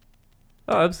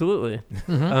 Oh, absolutely.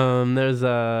 Mm-hmm. There's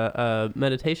a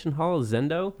meditation hall,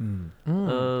 Zendo,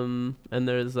 and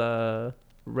there's a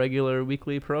regular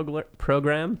weekly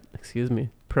program,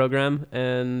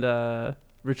 and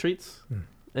retreats,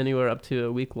 anywhere up to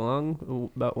a week long,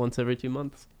 about once every 2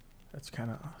 months. That's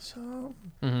kind of awesome.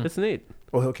 Mm-hmm. It's neat.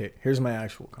 Well, okay, here's my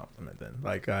actual compliment then.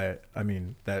 Like, I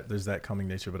mean that there's that calming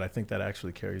nature, but I think that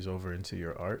actually carries over into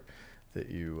your art that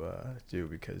you do,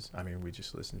 because I mean, we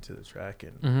just listened to the track,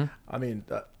 and I mean,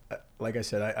 like I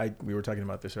said, we were talking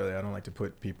about this earlier. I don't like to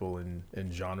put people in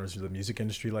genres. The music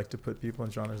industry like to put people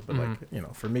in genres, but like, you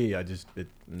know, for me,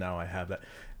 now I have that.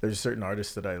 There's certain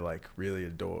artists that I like really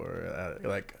adore,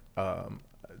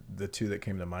 the two that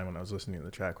came to mind when I was listening to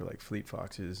the track were like Fleet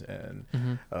Foxes and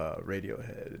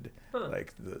Radiohead,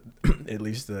 like at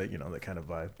least the kind of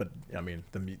vibe. But I mean,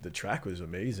 the track was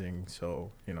amazing.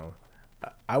 So, you know,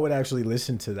 I would actually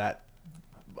listen to that.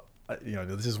 You know,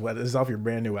 this is off your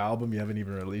brand new album. You haven't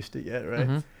even released it yet, right?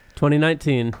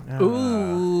 2019.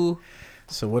 Ooh.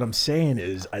 So what I'm saying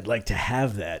is, I'd like to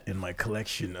have that in my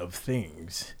collection of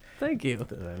things. Thank you.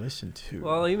 That I listen to.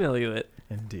 Well, I'll email you it.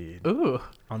 Indeed. Ooh.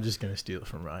 I'm just going to steal it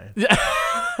from Ryan. Yeah.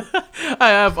 I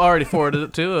have already forwarded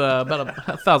it to about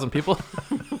 1,000 people.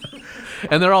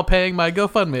 And they're all paying my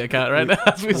GoFundMe account right now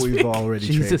as we speak. We've already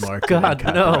Jesus trademarked God, it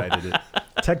and copyrighted it.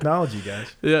 Technology,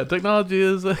 guys. Yeah,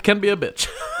 technology can be a bitch.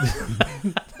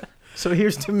 So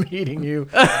here's to meeting you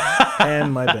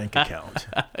and my bank account.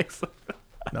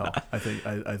 No, I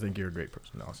think you're a great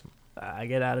person. Awesome. I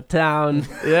get out of town.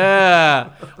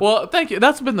 Yeah. Well, thank you.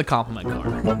 That's been the compliment card.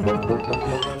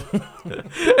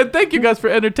 And thank you guys for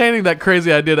entertaining that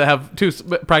crazy idea to have two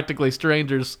practically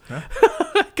strangers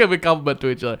give a compliment to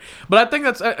each other. But I think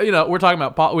that's, we talked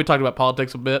about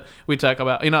politics a bit. We talk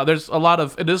about, there's a lot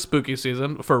of, it is spooky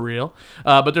season for real.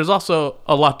 But there's also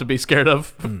a lot to be scared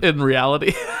of in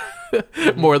reality.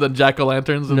 More than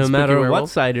jack-o'-lanterns and no matter werewolves. what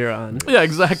side you're on. Yeah,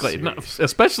 exactly. No,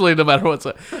 especially no matter what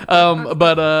side.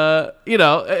 But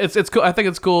it's cool. I think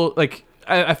it's cool. Like,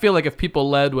 I feel like if people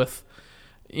led with,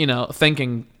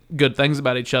 thinking good things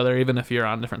about each other, even if you're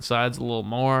on different sides a little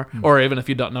more, or even if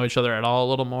you don't know each other at all a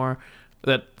little more,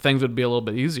 that things would be a little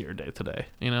bit easier day to day.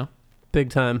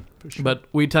 Big time. Sure. But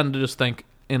we tend to just think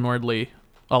inwardly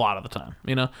a lot of the time,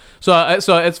 So I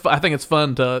think it's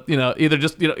fun to, either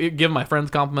just, give my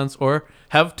friends compliments or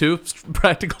have two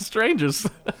practical strangers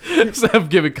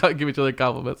give each other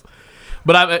compliments.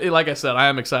 But like I said, I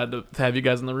am excited to have you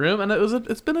guys in the room, and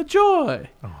it's been a joy.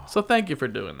 Oh. So thank you for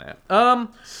doing that.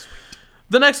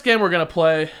 The next game we're gonna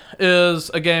play is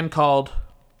a game called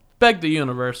Beg the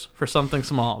Universe for something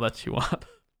small that you want.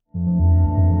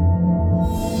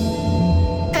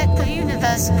 Beg the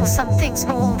universe for something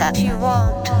small that you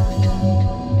want.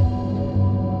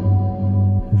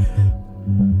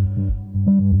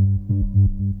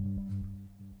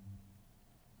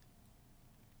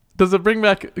 Does it bring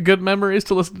back good memories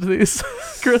to listen to these,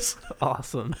 Chris?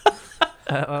 Awesome.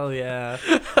 Oh yeah.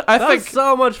 I think think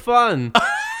so much fun.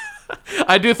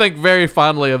 I do think very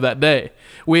fondly of that day.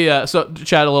 We so to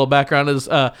chat a little background is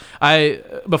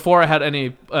before I had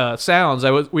any sounds,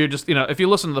 we were just if you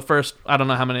listen to the first, I don't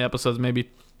know how many episodes, maybe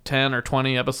 10 or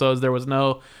 20 episodes, there was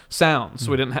no sounds.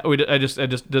 We didn't. I just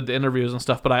did the interviews and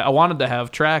stuff. But I wanted to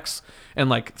have tracks and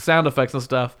like sound effects and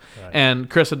stuff. Right. And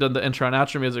Chris had done the intro and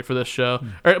outro music for this show.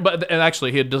 And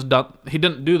actually, he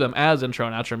didn't do them as intro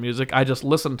and outro music. I just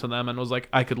listened to them and was like,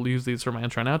 I could use these for my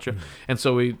intro and outro. And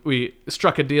so we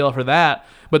struck a deal for that.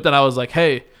 But then I was like,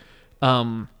 hey,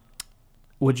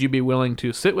 would you be willing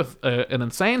to sit with an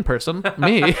insane person,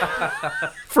 me,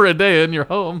 for a day in your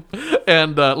home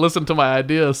and listen to my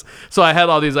ideas? So I had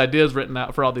all these ideas written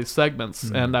out for all these segments,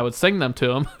 and I would sing them to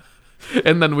him,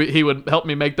 and then he would help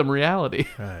me make them reality.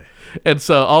 Right. And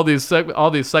so all these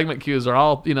segment cues are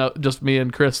all, just me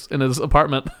and Chris in his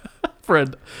apartment for a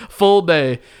full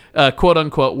day, quote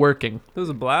unquote, working. It was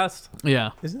a blast.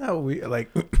 Yeah. Isn't that what we like?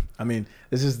 I mean,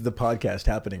 this is the podcast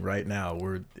happening right now.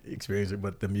 We're experiencing,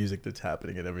 but the music that's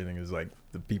happening and everything is like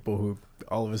the people who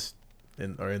all of us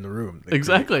are in the room. They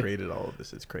exactly. Created all of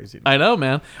this. It's crazy. I know,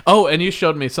 man. Oh, and you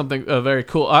showed me something very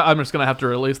cool. I'm just gonna have to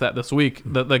release that this week.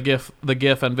 The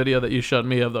GIF and video that you showed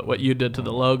me of what you did to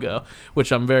the logo,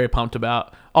 which I'm very pumped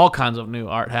about. All kinds of new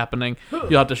art happening.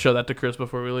 You'll have to show that to Chris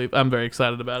before we leave. I'm very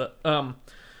excited about it.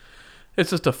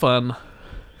 It's just a fun.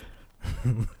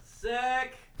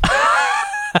 Sick.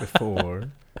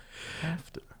 Before.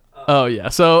 After. Oh yeah.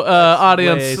 So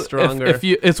audience, way stronger. if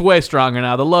you, it's way stronger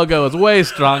now. The logo is way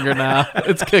stronger now.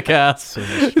 It's kick-ass.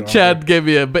 So Chad gave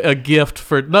me a gift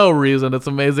for no reason. It's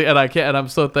amazing, and I'm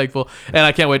so thankful, and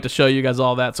I can't wait to show you guys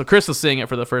all that. So Chris is seeing it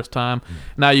for the first time.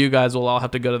 Now you guys will all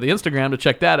have to go to the Instagram to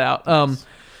check that out.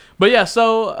 But yeah,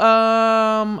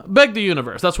 so Beg the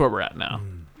Universe. That's where we're at now.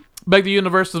 Beg the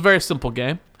Universe is a very simple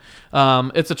game.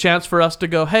 It's a chance for us to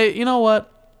go, hey, you know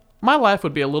what? My life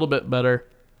would be a little bit better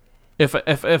if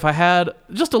I had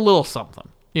just a little something,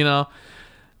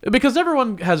 because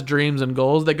everyone has dreams and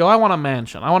goals. They go, I want a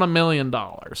mansion. I want $1 million.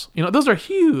 Those are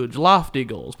huge, lofty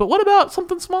goals. But what about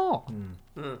something small?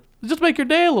 Just make your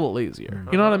day a little easier.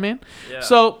 You know what I mean? Yeah.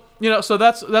 So, so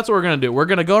that's what we're going to do. We're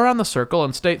going to go around the circle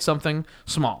and state something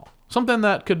small, something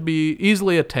that could be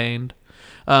easily attained.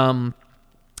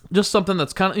 Just something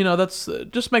that's kind of, that's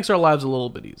just makes our lives a little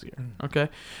bit easier. Okay.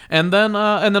 And then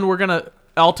we're going to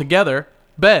all together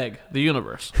beg the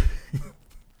universe.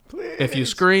 If you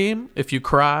scream, if you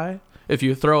cry, if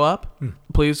you throw up,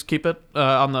 please keep it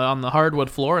on the hardwood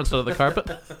floor instead of the carpet.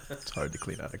 It's hard to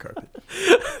clean out a carpet.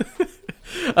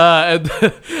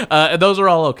 And those are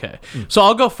all okay. So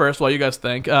I'll go first while you guys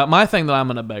think. My thing that I'm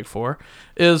going to beg for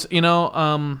is,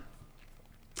 I'm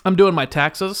doing my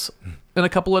taxes in a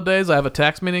couple of days. I have a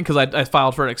tax meeting because I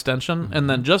filed for an extension, and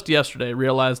then just yesterday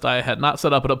realized I had not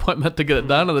set up an appointment to get it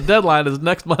done, and the deadline is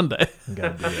next Monday.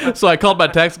 So I called my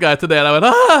tax guy today, and I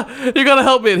went, you're going to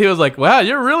help me? And he was like, wow,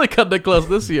 you're really cutting it close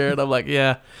this year. And I'm like,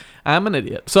 yeah, I'm an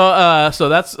idiot. So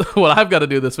that's what I've got to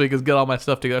do this week is get all my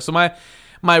stuff together. So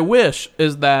my wish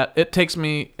is that it takes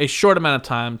me a short amount of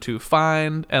time to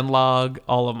find and log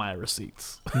all of my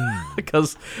receipts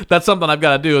because that's something I've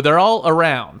got to do. They're all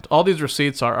around. All these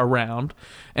receipts are around,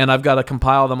 and I've got to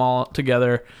compile them all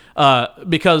together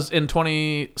because in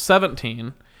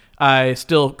 2017, I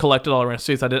still collected all the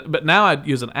receipts. I did, but now I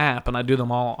use an app and I do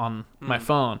them all on my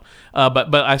phone.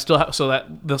 But I still have, so that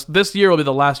this year will be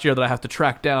the last year that I have to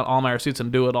track down all my receipts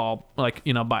and do it all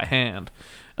by hand.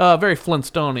 Very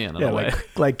Flintstonian in a way.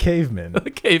 Like cavemen.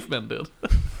 The cavemen did.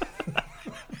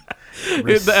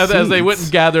 As they went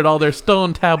and gathered all their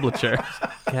stone tablature.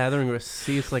 Gathering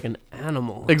receipts like an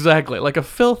animal. Exactly, like a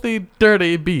filthy,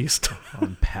 dirty beast.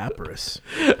 On papyrus.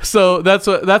 So that's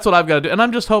what I've got to do. And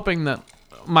I'm just hoping that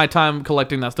my time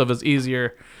collecting that stuff is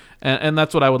easier. And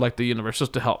that's what I would like the universe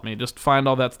just to help me. Just find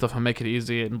all that stuff and make it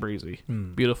easy and breezy.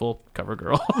 Beautiful cover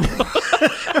girl.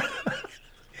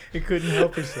 You couldn't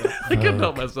help yourself. I couldn't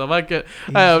help myself.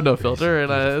 I have no filter,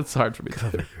 and it's hard for me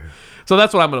to do. So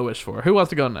that's what I'm going to wish for. Who wants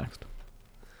to go next?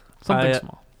 Something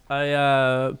small.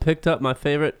 I picked up my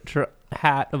favorite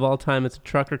hat of all time. It's a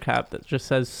trucker cap that just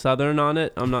says Southern on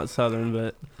it. I'm not Southern,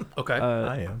 but okay,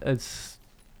 I am.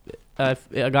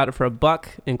 I got it for $1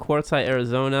 in Quartzsite,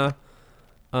 Arizona.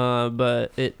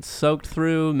 But it soaked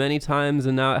through many times,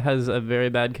 and now it has a very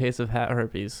bad case of hat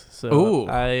herpes. So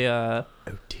oh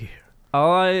dear.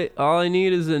 All I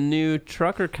need is a new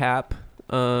trucker cap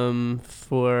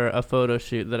for a photo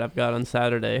shoot that I've got on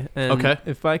Saturday. And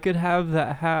if I could have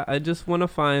that hat, I just want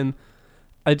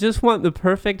the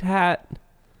perfect hat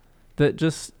that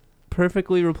just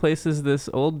perfectly replaces this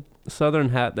old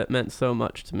Southern hat that meant so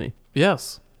much to me.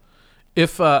 Yes.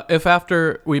 If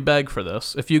after we beg for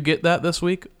this, if you get that this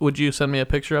week, would you send me a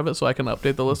picture of it so I can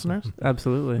update the listeners?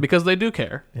 Absolutely. Because they do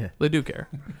care. Yeah. They do care.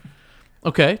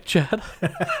 Okay, Chad.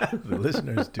 The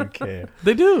listeners do care.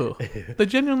 They do. They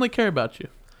genuinely care about you.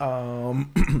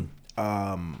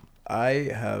 I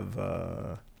have.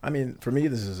 I mean, for me,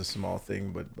 this is a small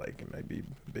thing, but like it might be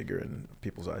bigger in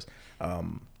people's eyes.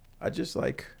 I just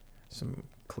like some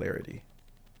clarity.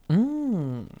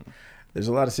 There's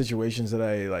a lot of situations that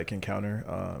I like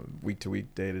encounter week to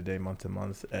week, day to day, month to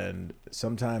month, and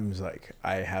sometimes like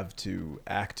I have to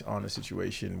act on a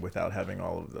situation without having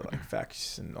all of the like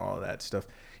facts and all of that stuff,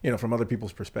 from other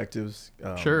people's perspectives.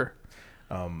 Sure.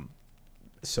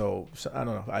 So I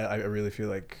don't know. I really feel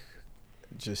like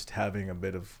just having a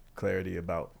bit of clarity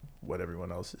about what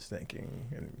everyone else is thinking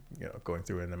and going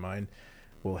through in their mind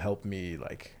will help me,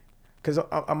 like, because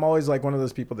I'm always like one of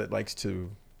those people that likes to.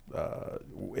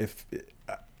 If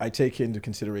I take into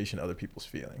consideration other people's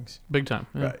feelings, big time,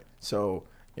 yeah. Right? So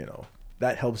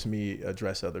that helps me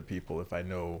address other people if I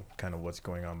know kind of what's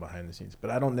going on behind the scenes. But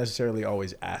I don't necessarily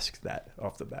always ask that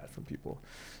off the bat from people.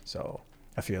 So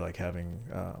I feel like having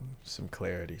some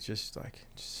clarity, just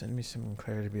send me some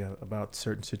clarity about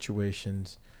certain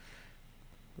situations,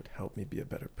 would help me be a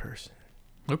better person.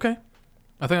 Okay,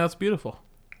 I think that's beautiful.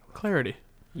 Clarity.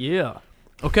 Yeah.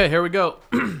 Okay, here we go.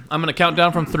 I'm going to count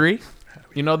down from 3.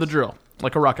 You know the drill,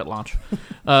 like a rocket launch.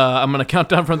 I'm going to count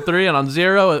down from 3, and on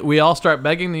 0, we all start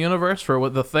begging the universe for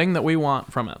the thing that we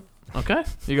want from it. Okay?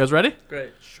 You guys ready?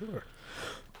 Great. Sure.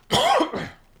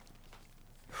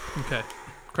 Okay.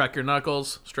 Crack your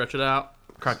knuckles, stretch it out,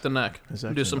 crack the neck,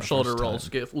 do some shoulder rolls,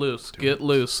 get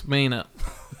loose, mean it.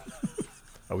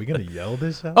 Are we going to yell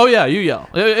this out? Oh, yeah, you yell.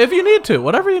 If you need to,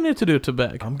 whatever you need to do to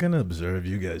beg. I'm going to observe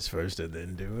you guys first and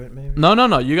then do it, maybe?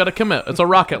 No, you got to commit. It's a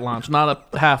rocket launch, not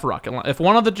a half rocket launch. If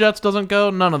one of the jets doesn't go,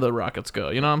 none of the rockets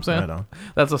go. You know what I'm saying? Right on.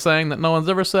 That's a saying that no one's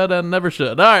ever said and never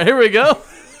should. All right, here we go.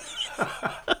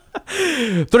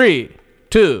 3,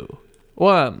 2,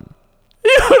 1.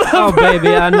 Oh, baby,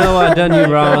 I know I done you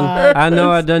wrong. But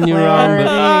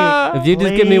if you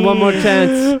just give me one more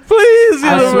chance, please,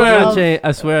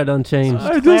 I swear I don't change.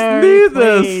 I just need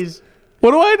this.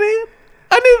 What do I need?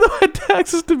 I need my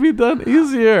taxes to be done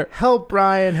easier. Help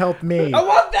Brian, help me. I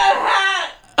want that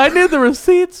hat. I need the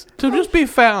receipts to just be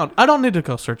found. I don't need to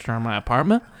go search around my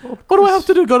apartment. What do I have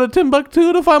to do? Go to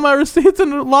Timbuktu to find my receipts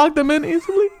and log them in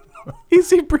easily?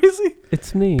 Easy breezy.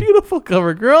 It's me. Beautiful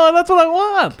cover girl, and that's what I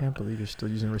want. I can't believe you're still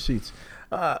using receipts.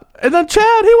 And then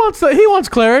Chad, he wants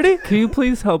clarity. Can you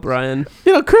please help Ryan?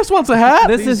 Chris wants a hat.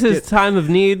 This is his time of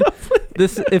need.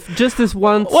 This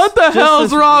once. What the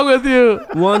hell's wrong with you?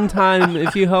 One time,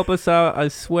 if you help us out, I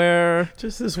swear.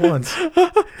 Just this once.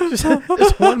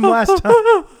 just one last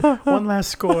time. One last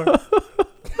score.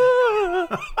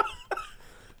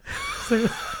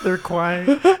 They're crying.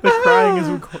 The crying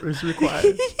is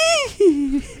required.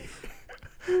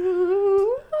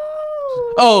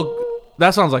 Oh,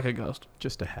 that sounds like a ghost.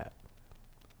 Just a hat.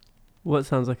 What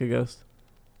sounds like a ghost?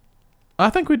 I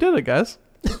think we did it, guys.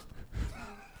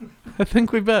 I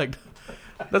think we begged.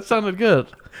 That sounded good.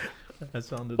 That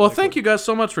sounded. Well, thank you guys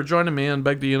so much for joining me and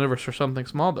beg the universe for something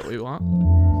small that we want.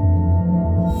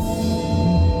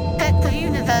 Beg the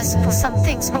universe for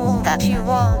something small that you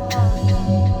want.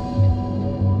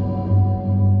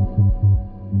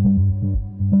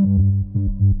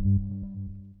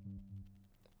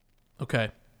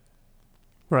 Okay.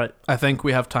 Right. I think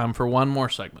we have time for one more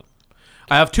segment.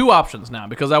 I have 2 options now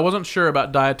because I wasn't sure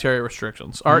about dietary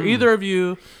restrictions. Are either of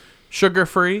you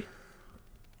sugar-free?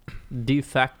 De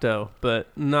facto, but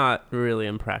not really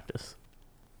in practice.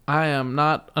 I am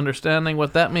not understanding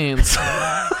what that means.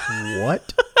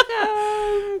 What?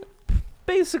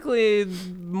 Basically,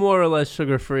 more or less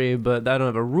sugar-free, but I don't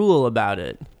have a rule about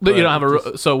it. But you don't have a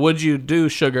rule. So would you do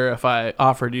sugar if I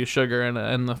offered you sugar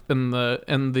in the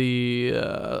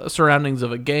surroundings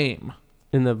of a game?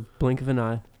 In the blink of an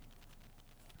eye.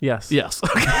 Yes. Yes.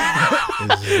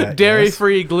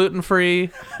 Dairy-free, gluten-free,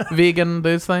 vegan,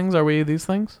 these things? Are we these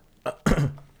things?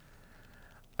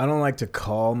 I don't like to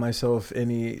call myself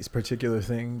any particular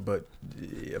thing, but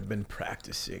I've been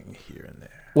practicing here and there.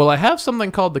 Well, I have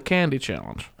something called the Candy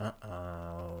Challenge.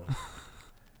 Uh-oh.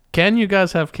 Can you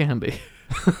guys have candy?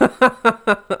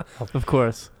 Of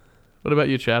course. What about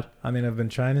you, Chad? I mean, I've been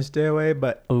trying to stay away,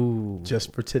 but Ooh.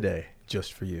 Just for today.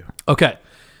 Just for you. Okay.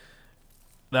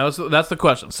 That's the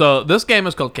question. So this game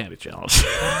is called Candy Challenge.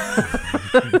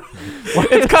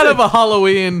 It's kind of a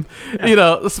Halloween,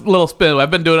 little spin.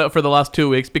 I've been doing it for the last 2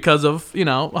 weeks because of,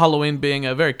 Halloween being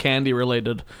a very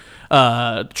candy-related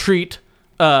treat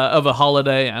of a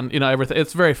holiday and, everything.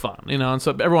 It's very fun, and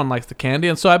so everyone likes the candy.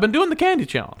 And so I've been doing the Candy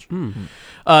Challenge.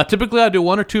 Mm-hmm. Typically, I do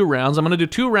 1 or 2 rounds. I'm going to do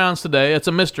 2 rounds today. It's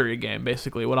a mystery game,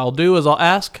 basically. What I'll do is I'll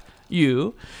ask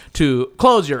you to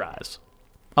close your eyes.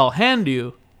 I'll hand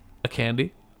you a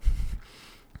candy.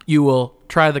 You will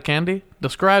try the candy,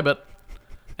 describe it,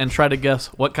 and try to guess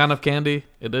what kind of candy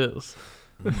it is.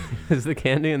 Is the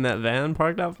candy in that van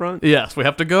parked out front? Yes, we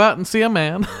have to go out and see a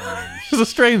man. He's a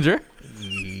stranger.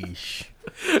 Yeesh.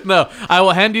 No, I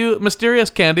will hand you mysterious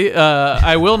candy.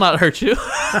 I will not hurt you.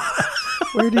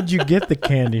 Where did you get the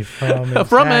candy from?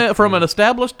 From an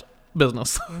established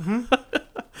business. Mm-hmm.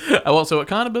 I won't say what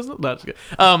kind of business. That's good.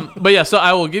 But yeah, so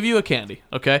I will give you a candy.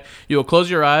 Okay, you will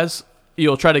close your eyes.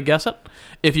 You'll try to guess it.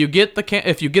 If you get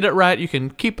if you get it right, you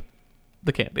can keep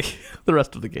the candy, the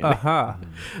rest of the candy. Uh-huh.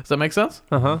 Does that make sense?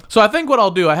 Uh-huh. So I think what I'll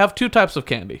do, I have two types of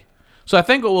candy. So I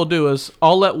think what we'll do is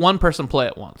I'll let one person play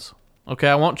at once. Okay,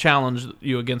 I won't challenge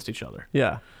you against each other.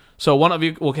 Yeah. So one of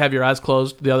you will have your eyes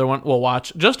closed. The other one will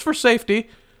watch, just for safety.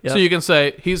 Yep. So you can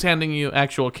say, he's handing you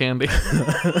actual candy.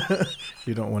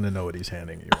 You don't want to know what he's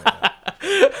handing you right now.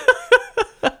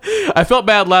 I felt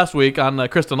bad last week on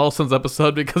Kristen Olsen's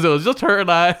episode because it was just her and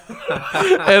I.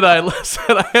 And I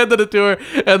listened, I handed it to her,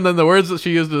 and then the words that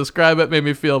she used to describe it made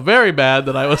me feel very bad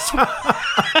that I was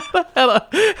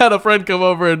had a friend come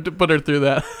over and put her through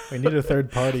that. We need a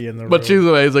third party in the room. But she's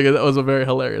amazing. It was a very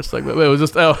hilarious segment.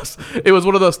 It was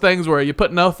one of those things where you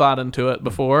put no thought into it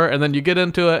before, and then you get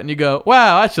into it and you go,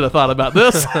 wow, I should have thought about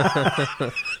this.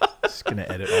 Just gonna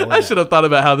edit all of I that. should have thought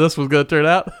about how this was going to turn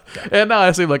out. And now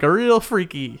I seem like a real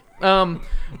freaky.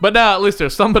 But now at least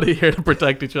there's somebody here to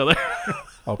protect each other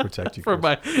I'll protect you for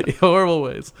Chris. my horrible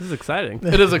ways. This is exciting.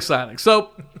 It is exciting.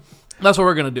 So that's what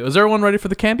we're going to do. Is everyone ready for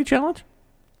the candy challenge?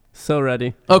 So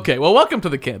ready. Okay, well, welcome to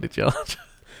the candy challenge.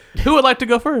 Who would like to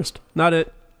go first? Not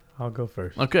it. I'll go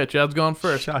first. Okay, Chad's going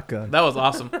first. Shotgun. That was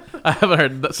awesome. I haven't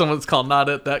heard someone's called not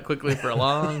it that quickly for a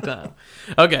long time.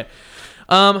 Okay.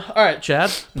 All right, Chad,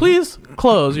 please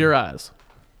close your eyes.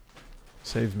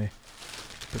 Save me.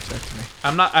 Protect me.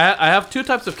 I have two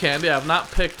types of candy. I have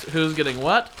not picked who's getting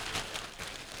what.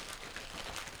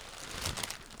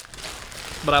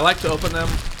 But I like to open them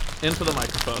into the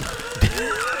microphone.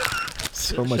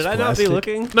 So much Should I not be plastic.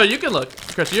 looking? No, you can look.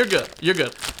 Chris, you're good. You're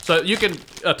good. So you can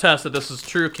attest that this is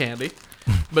true candy.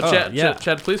 But Oh, Chad, yeah.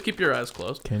 Chad, please keep your eyes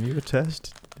closed. Can you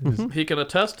attest? He can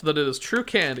attest that it is true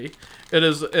candy. It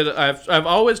is. I've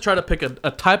always tried to pick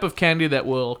a type of candy that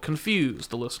will confuse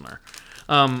the listener.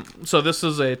 So this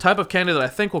is a type of candy that I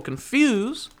think will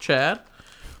confuse Chad.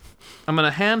 I'm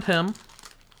gonna hand him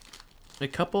a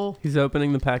couple. He's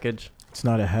opening the package. It's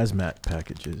not a hazmat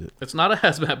package, is it? It's not a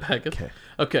hazmat package. Okay.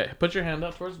 Okay. Put your hand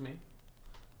out towards me.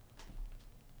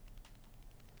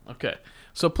 Okay.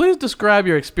 So please describe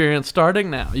your experience starting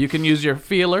now. You can use your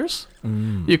feelers.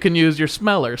 You can use your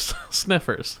smellers,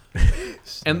 sniffers.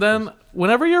 And then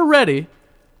whenever you're ready,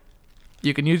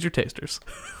 you can use your tasters.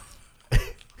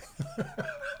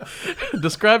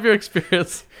 Describe your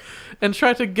experience and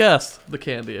try to guess the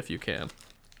candy if you can.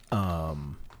 So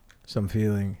I'm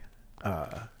feeling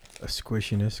a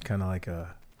squishiness, kind of like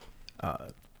a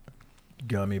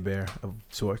gummy bear of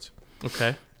sorts.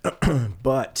 Okay.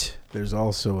 But there's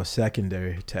also a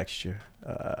secondary texture.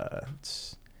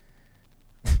 It's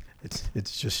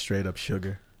just straight up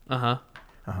sugar.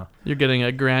 You're getting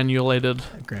a granulated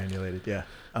Granulated, yeah.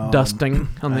 dusting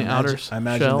on the outer I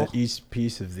imagine shell. that each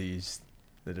piece of these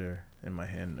that are in my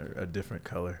hand are a different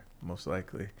color, most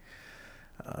likely.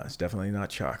 It's definitely not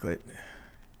chocolate.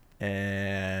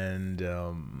 And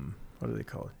what do they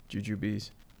call it? Jujubes.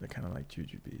 They're kind of like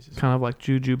jujubes. Kind of like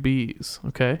jujubes.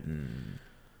 Okay.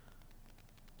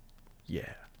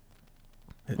 Yeah.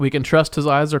 We can trust his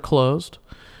eyes are closed.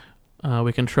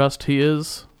 We can trust he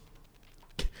is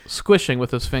squishing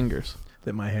with his fingers.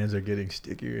 That my hands are getting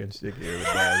stickier and stickier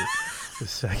by the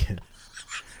second.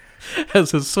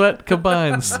 As his sweat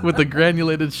combines with the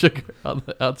granulated sugar on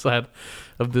the outside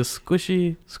of this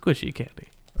squishy candy.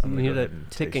 You gonna need go a ahead and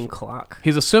ticking taste clock.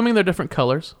 He's assuming they're different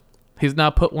colors. He's now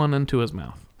put one into his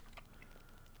mouth.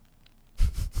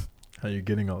 How you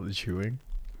getting all the chewing?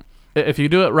 If you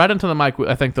do it right into the mic,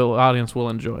 I think the audience will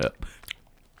enjoy it.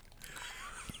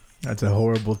 That's a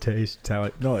horrible taste.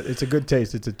 No, it's a good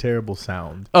taste. It's a terrible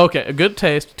sound. Okay, a good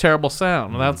taste, terrible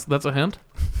sound. That's a hint.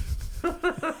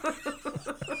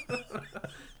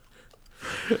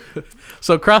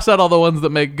 So cross out all the ones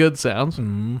that make good sounds.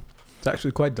 It's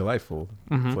actually quite delightful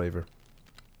flavor.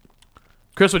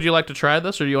 Chris, would you like to try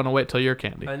this, or do you want to wait till your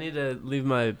candy? I need to leave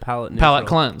my palate neutral. Palate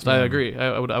cleansed. I agree.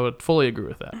 I would fully agree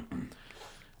with that.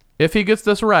 If he gets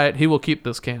this right, he will keep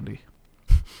this candy.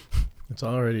 I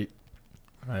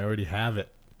already have it.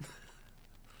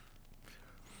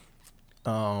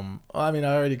 I mean,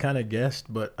 I already kind of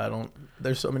guessed, but I don't.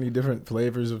 There's so many different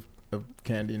flavors of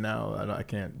candy now. I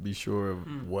can't be sure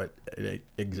of what it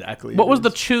exactly. What was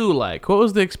the chew like? What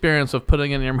was the experience of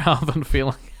putting it in your mouth and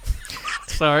feeling?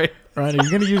 Sorry. Ryan, are you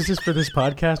going to use this for this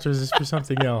podcast, or is this for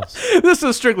something else? This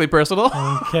is strictly personal.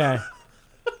 Okay.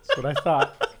 That's what I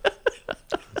thought.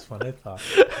 That's what I thought.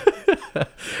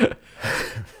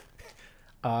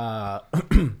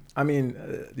 I mean,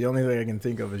 the only thing I can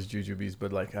think of is jujubes,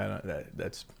 but like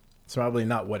that's it's probably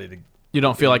not what it. You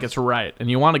don't feel like it's right, and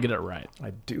you want to get it right.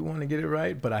 I do want to get it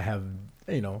right, but I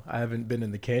haven't been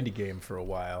in the candy game for a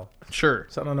while. Sure.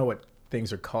 So I don't know what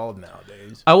things are called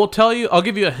nowadays. I will tell you. I'll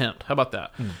give you a hint. How about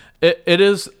that? It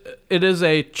is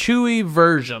a chewy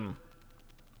version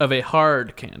of a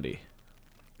hard candy.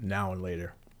 Now and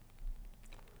later.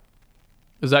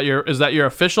 Is that your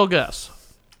official guess?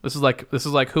 This is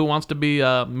like Who Wants to Be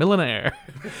a Millionaire?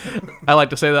 I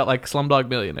like to say that like Slumdog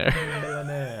Millionaire.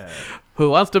 Millionaire. Who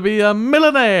wants to be a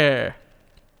millionaire?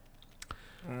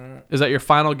 Is that your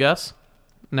final guess?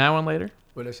 Now and later?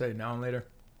 What did I say? Now and later?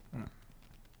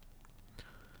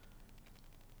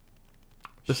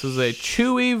 This is a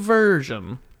chewy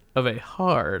version of a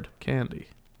hard candy.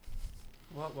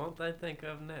 What won't they think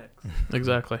of next?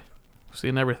 Exactly.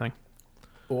 Seeing everything.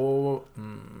 Oh,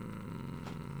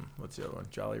 what's the other one?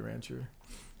 Jolly Rancher.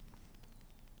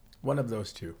 One of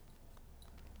those two.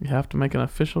 You have to make an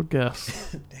official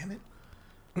guess. Damn it.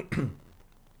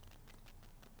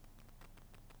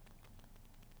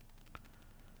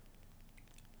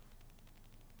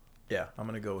 Yeah, I'm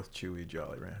going to go with Chewy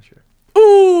Jolly Rancher.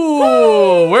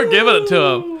 Ooh, we're giving it to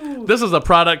him. This is a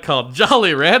product called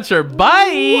Jolly Rancher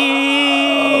Bites.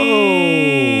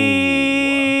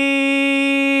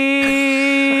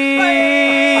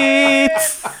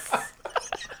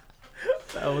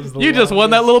 You just won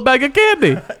that little bag of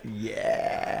candy.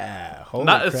 Yeah. Holy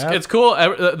crap. It's cool.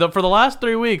 For the last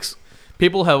 3 weeks,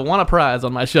 people have won a prize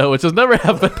on my show, which has never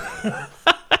happened.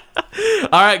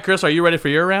 All right, Chris, are you ready for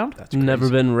your round? That's crazy. Never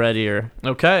been readier.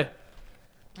 Okay,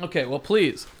 well,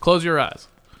 please, close your eyes.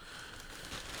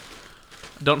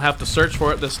 Don't have to search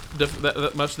for it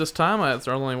that much this time. There's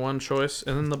only one choice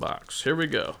in the box. Here we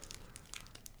go.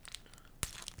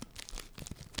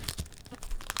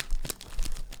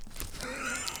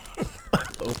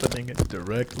 Opening it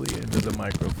directly into the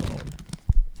microphone.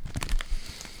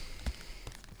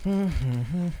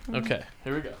 Okay,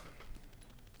 here we go.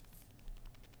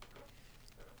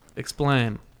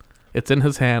 Explain. It's in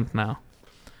his hand now.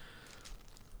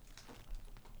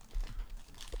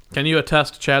 Can you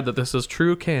attest, Chad, that this is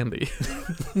true candy?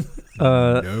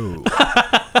 No.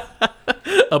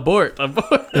 Abort.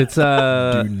 It's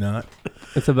Do not.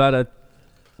 It's about a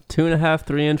 2.5,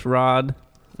 3 inch rod.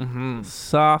 Mm-hmm.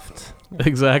 Soft.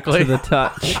 Exactly. To the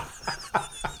touch.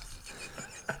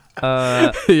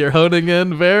 You're honing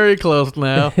in very close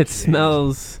now. It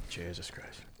smells. Jesus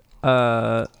Christ.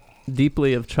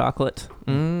 Deeply of chocolate.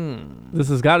 This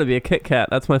has got to be a Kit Kat.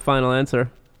 That's my final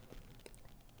answer.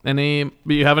 But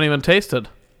you haven't even tasted.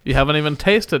 You haven't even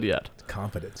tasted yet.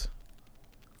 Confidence.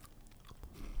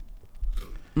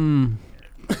 Would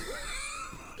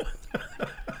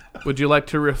you like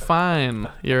to refine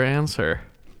your answer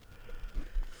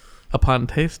upon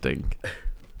tasting?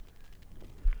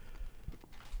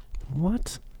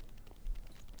 What?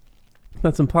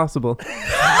 That's impossible.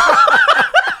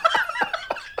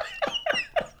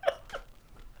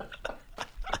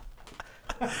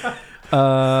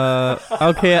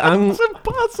 Okay, It's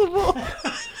impossible.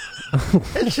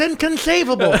 It's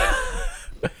inconceivable.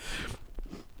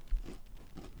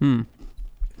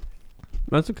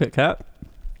 That's a Kit Kat.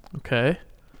 Okay.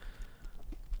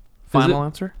 Final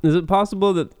answer? Is it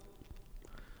possible that...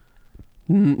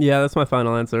 yeah, that's my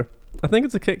final answer. I think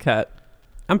it's a Kit Kat.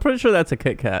 I'm pretty sure that's a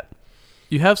Kit Kat.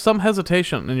 You have some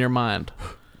hesitation in your mind.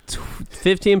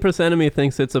 15% of me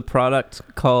thinks it's a product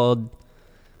called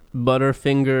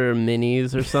Butterfinger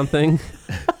Minis or something.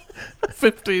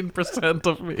 15%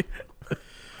 of me.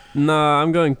 Nah,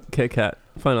 I'm going Kit Kat.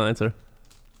 Final answer.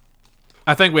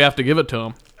 I think we have to give it to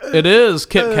him. It is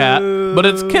Kit Kat, but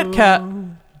it's Kit Kat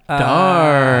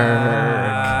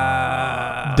Dark.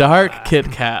 Dark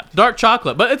Kit Kat. Dark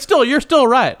chocolate, but it's still, you're still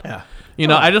right. Yeah. You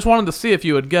know, I just wanted to see if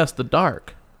you would guess the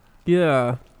dark.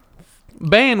 Yeah.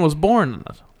 Bane was born in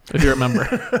it, if you remember.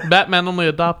 Batman only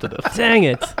adopted it. Dang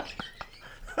it.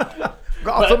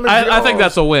 I think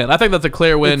that's a win. I think that's a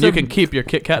clear win. You can keep your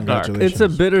Kit Kat Dark. It's a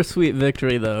bittersweet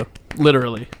victory, though.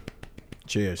 Literally.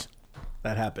 Cheers.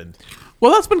 That happened.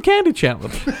 Well, that's been Candy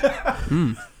Challenge.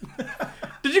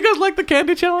 Did you guys like the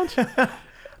Candy Challenge?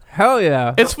 Hell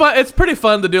yeah. It's fun. It's pretty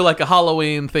fun to do like a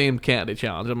Halloween themed Candy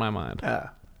Challenge in my mind. Yeah.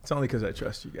 It's only because I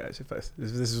trust you guys. If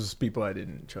this was people I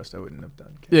didn't trust, I wouldn't have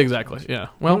done. Yeah, exactly. Yeah.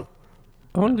 Well,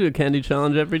 I want to do a candy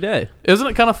challenge every day. Isn't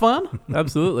it kind of fun?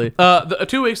 Absolutely.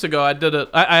 2 weeks ago, I did it.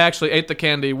 I actually ate the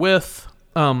candy with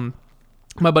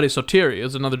My buddy Sotiri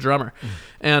is another drummer,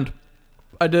 and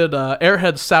I did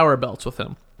Airhead Sour Belts with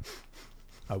him.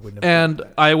 I wouldn't. And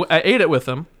I ate it with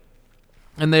him,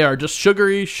 and they are just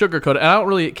sugary, sugar-coated. And I don't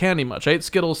really eat candy much. I eat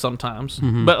Skittles sometimes,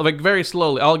 but like very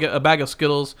slowly. I'll get a bag of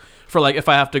Skittles for like if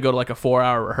I have to go to like a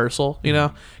 4-hour rehearsal, you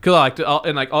know, because I like to.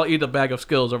 I'll eat a bag of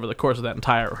Skittles over the course of that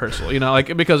entire rehearsal, you know,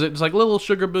 like because it's like a little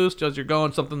sugar boost as you're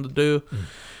going, something to do.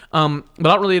 But I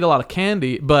don't really eat a lot of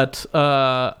candy. But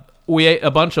we ate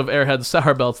a bunch of Airhead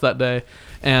Sour Belts that day,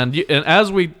 and as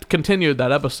we continued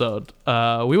that episode,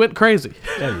 we went crazy.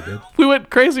 Yeah, you did. We went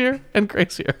crazier and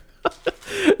crazier.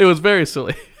 It was very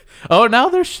silly. Oh, now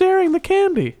they're sharing the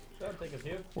candy.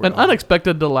 An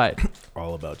unexpected delight.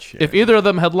 All about sharing. If either of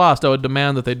them had lost, I would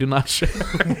demand that they do not share.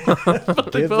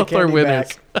 But they Give both the are candy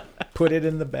winners. back. Put it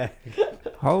in the bag.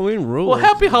 Halloween rules. Well,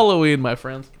 happy Halloween, my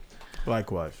friends.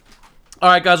 Likewise. All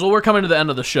right, guys. Well, we're coming to the end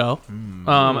of the show.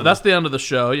 That's the end of the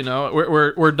show. You know,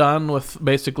 we're done with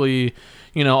basically,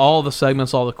 you know, all the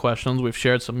segments, all the questions. We've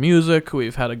shared some music.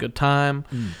 We've had a good time.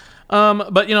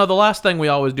 But you know, the last thing we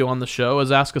always do on the show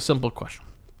is ask a simple question.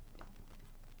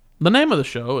 The name of the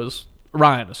show is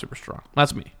Ryan is Super Strong.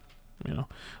 That's me. You know,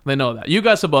 they know that. You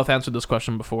guys have both answered this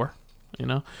question before. You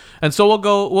know, and so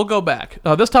we'll go back.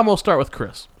 This time we'll start with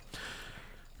Chris.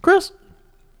 Chris,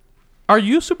 are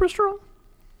you super strong?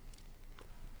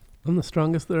 I'm the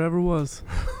strongest there ever was.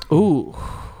 Ooh.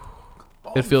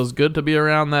 It feels good to be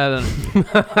around that energy.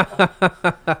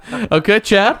 Okay,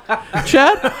 Chad?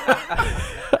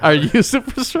 Are you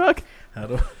super strong?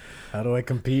 How do I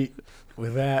compete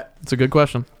with that? It's a good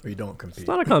question. We don't compete. It's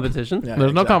not a competition. Yeah,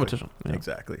 There's no exactly. competition. Yeah.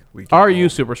 Exactly. Are you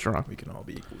super strong? We can all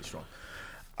be equally strong.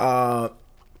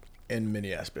 In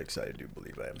many aspects, I do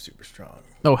believe I am super strong.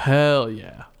 Oh, hell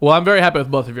yeah. Well, I'm very happy with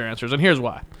both of your answers, and here's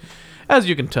why. As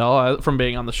you can tell from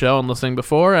being on the show and listening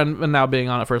before and now being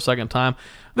on it for a second time,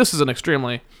 this is an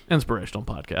extremely inspirational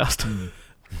podcast.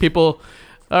 People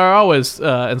are always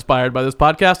inspired by this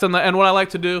podcast, and what I like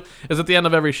to do is at the end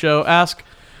of every show ask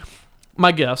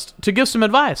my guest to give some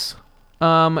advice.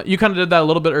 You kind of did that a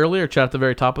little bit earlier, Chad, at the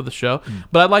very top of the show.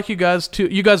 But I'd like you guys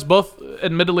both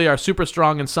admittedly are super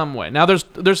strong in some way. Now,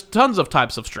 there's tons of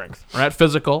types of strength, right?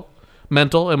 Physical,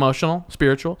 mental, emotional,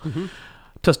 spiritual,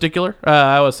 testicular.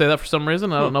 I always say that for some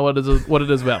reason. I don't know what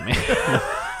it is about me.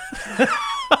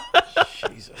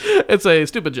 It's a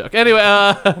stupid joke. Anyway,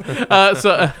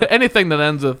 so anything that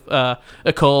ends with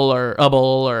icol or ubble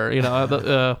or, you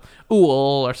know,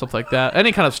 ool or something like that.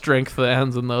 Any kind of strength that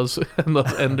ends in those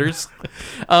enders.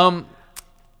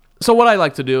 So what I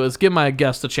like to do is give my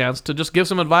guests a chance to just give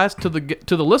some advice to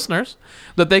the listeners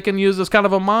that they can use as kind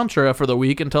of a mantra for the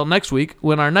week until next week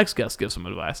when our next guest gives some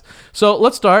advice. So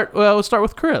let's start. Let's start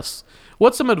with Chris.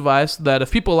 What's some advice that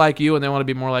if people like you and they want to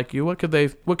be more like you, what could they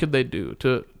do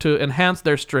to enhance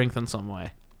their strength in some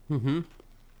way? You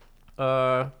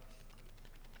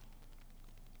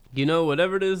know,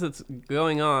 whatever it is that's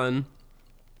going on,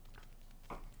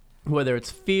 whether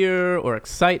it's fear or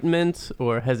excitement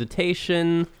or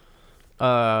hesitation,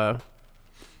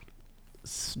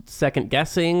 second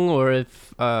guessing, or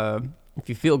if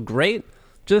you feel great,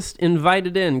 just invite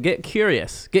it in. Get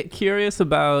curious. Get curious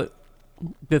about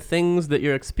the things that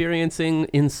you're experiencing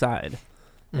inside,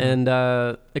 and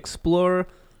explore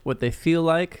what they feel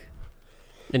like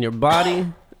in your body,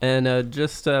 and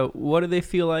just what do they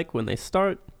feel like when they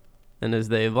start, and as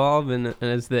they evolve, and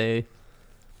as they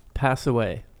pass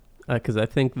away. Because I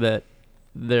think that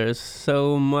there's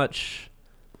so much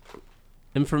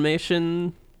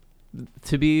information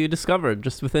to be discovered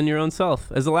just within your own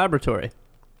self as a laboratory.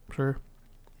 Sure.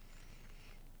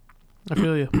 I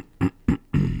feel you.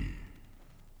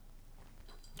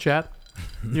 Chad,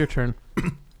 your turn.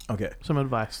 Okay. Some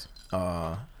advice.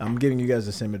 I'm giving you guys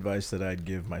the same advice that I'd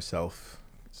give myself.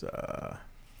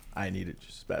 I need it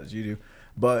just as bad as you do.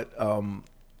 But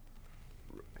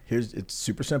it's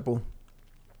super simple.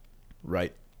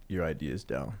 Write your ideas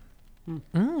down.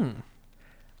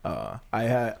 I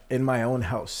had in my own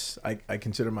house. I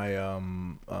consider my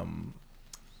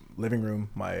living room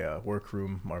my work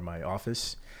room or my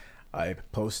office. I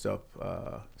post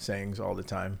up sayings all the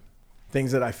time,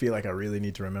 things that I feel like I really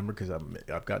need to remember because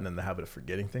I've gotten in the habit of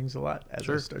forgetting things a lot as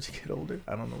I start to get older.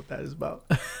 I don't know what that is about.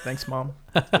 Thanks, Mom,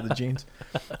 for the genes.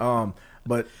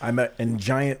 But I'm in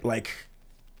giant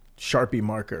Sharpie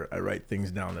marker, I write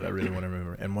things down that I really want to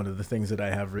remember. And one of the things that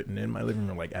I have written in my living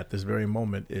room, like at this very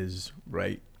moment, is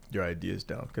write your ideas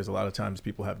down, because a lot of times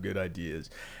people have good ideas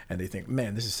and they think,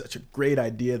 man, this is such a great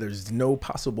idea, there's no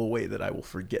possible way that I will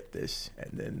forget this,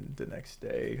 and then the next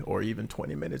day or even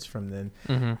 20 minutes from then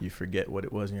you forget what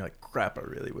it was and you're like, crap, I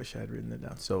really wish I had written it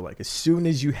down. So like, as soon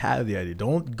as you have the idea,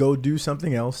 don't go do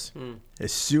something else.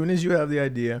 As soon as you have the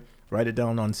idea, write it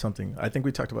down on something. I think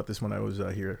we talked about this when I was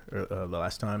here the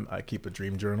last time. I keep a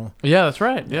dream journal. Yeah, that's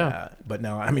right. Yeah. But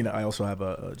now, I mean, I also have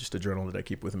just a journal that I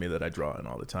keep with me that I draw in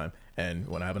all the time. And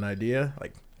when I have an idea,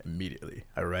 like immediately,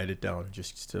 I write it down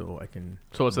just so I can.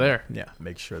 So it's there. Yeah,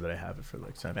 make sure that I have it for the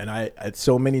next time. And I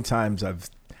so many times I've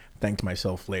thanked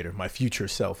myself later, my future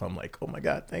self. I'm like, oh my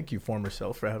God, thank you, former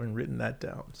self, for having written that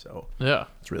down. So yeah,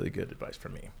 it's really good advice for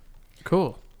me.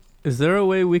 Cool. Is there a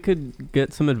way we could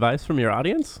get some advice from your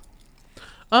audience?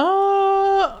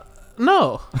 No.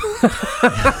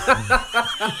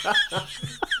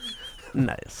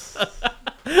 Nice.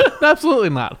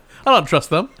 Absolutely not. I don't trust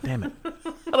them. Damn it.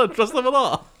 I don't trust them at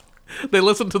all. They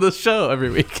listen to this show every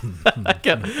week.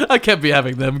 I can't be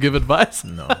having them give advice.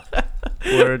 No.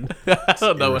 Word. I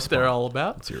don't know what they're all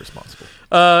about. It's irresponsible.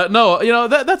 No, you know,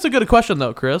 that's a good question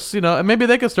though, Chris. You know, maybe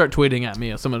they could start tweeting at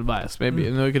me some advice. Maybe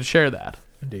and we could share that.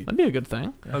 Indeed. That'd be a good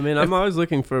thing. I mean, I'm always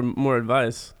looking for more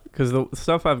advice, because the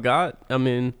stuff I've got, I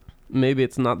mean, maybe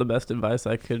it's not the best advice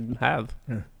I could have.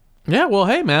 Yeah, well,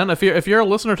 hey man, if you're a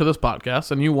listener to this podcast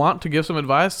and you want to give some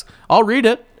advice, I'll read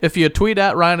it. If you tweet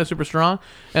at Ryan is Super Strong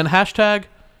and hashtag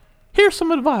here's some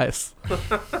advice.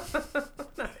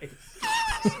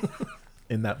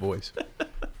 In that voice.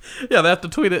 Yeah, they have to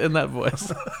tweet it in that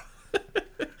voice.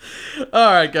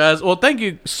 All right, guys. Well, thank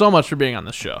you so much for being on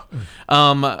this show.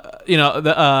 You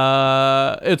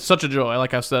know, it's such a joy,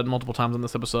 like I've said multiple times in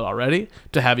this episode already,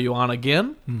 to have you on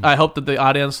again. I hope that the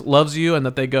audience loves you and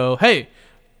that they go, hey,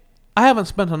 I haven't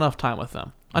spent enough time with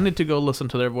them. I need to go listen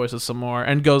to their voices some more,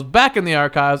 and goes back in the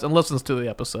archives and listens to the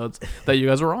episodes that you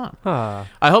guys were on.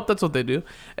 I hope that's what they do.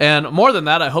 And more than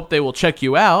that, I hope they will check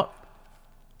you out.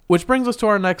 Which brings us to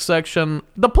our next section,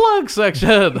 the plug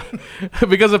section.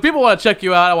 Because if people want to check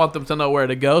you out, I want them to know where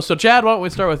to go. So, Chad, why don't we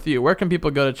start with you? Where can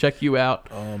people go to check you out?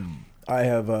 I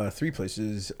have 3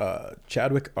 places.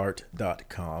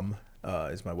 ChadwickArt.com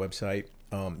is my website.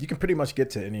 You can pretty much get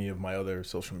to any of my other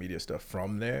social media stuff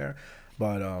from there.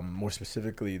 But more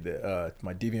specifically,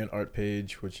 my DeviantArt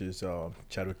page, which is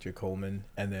Chadwick J. Coleman.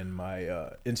 And then my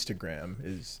Instagram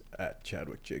is at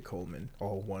Chadwick J. Coleman,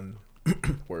 all one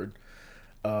word.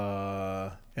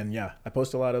 And yeah, I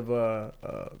post a lot of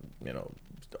you know,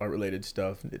 art related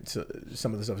stuff.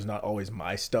 Some of the stuff is not always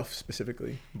my stuff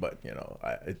specifically, but you know,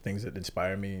 things that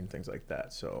inspire me and things like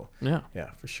that. So yeah,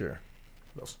 for sure.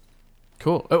 What else?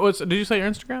 Cool. Did you say your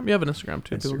Instagram? You have an Instagram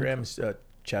too. Instagram is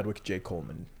Chadwick J.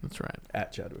 Coleman. That's right.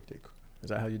 At Chadwick J. Is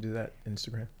that how you do that?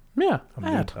 Instagram? Yeah.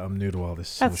 I'm new to all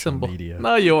this That's social simple. media.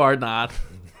 No, you are not.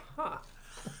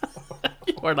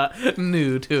 You are not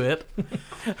new to it.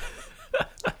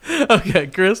 Okay,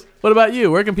 Chris, what about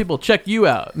you? Where can people check you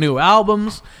out? New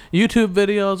albums, YouTube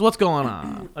videos, what's going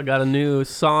on? I got a new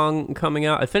song coming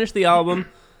out. I finished the album,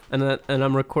 and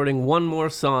I'm recording one more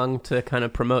song to kind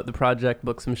of promote the project,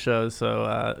 book some shows,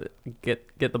 so get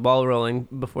the ball rolling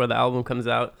before the album comes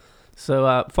out.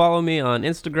 So follow me on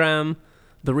Instagram,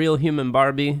 The Real Human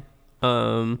Barbie.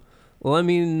 Let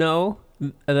me know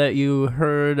that you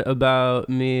heard about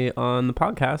me on the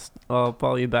podcast. I'll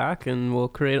follow you back, and we'll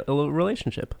create a little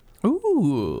relationship.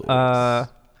 Ooh. A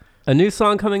new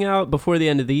song coming out before the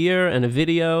end of the year, and a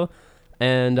video,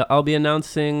 and I'll be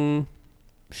announcing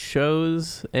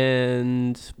shows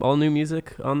and all new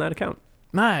music on that account.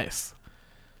 Nice.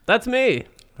 That's me.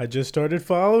 I just started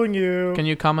following you. Can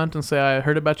you comment and say I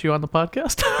heard about you on the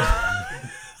podcast?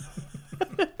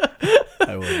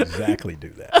 I will exactly do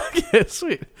that. Okay,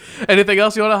 sweet. Anything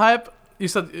else you want to hype? You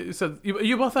said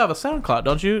you both have a SoundCloud,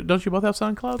 don't you? Don't you both have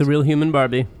SoundClouds? The Real Human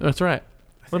Barbie. That's right.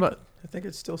 I think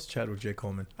it's still Chadwick J.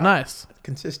 Coleman. Nice.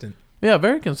 Consistent. Yeah,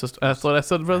 very consistent. That's what I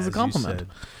said as a compliment.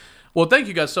 Well, thank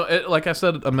you guys. So, like I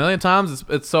said a million times,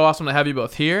 it's so awesome to have you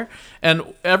both here.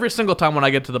 And every single time when I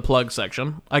get to the plug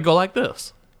section, I go like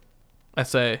this. I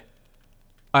say,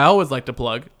 I always like to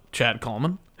plug Chad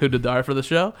Coleman, who did the art for the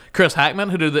show, Chris Hackman,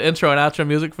 who did the intro and outro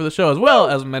music for the show, as well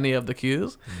as many of the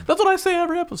cues. That's what I say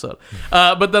every episode.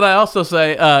 But then I also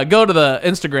say, go to the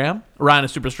Instagram, Ryan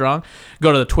is Super Strong.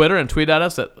 Go to the Twitter and tweet at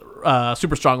us at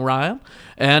SuperStrongRyan.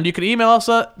 And you can email us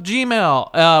at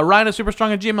Gmail,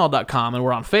 RyanIsSuperStrong@gmail.com. And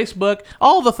we're on Facebook,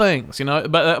 all the things, you know.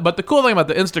 But the cool thing about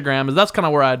the Instagram is that's kind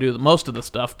of where I do most of the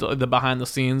stuff, the behind the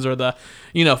scenes, or the,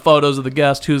 you know, photos of the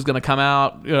guest, who's going to come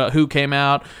out, who came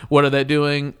out, what are they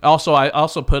doing. Also, I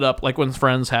also put up, like, when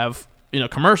friends have, you know,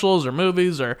 commercials or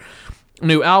movies or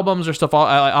new albums or stuff,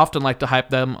 I often like to hype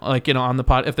them, like, you know, on the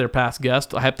pod. If they're past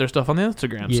guests, I hype their stuff on the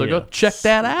Instagram. So go check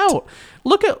that out.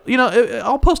 Look at, you know,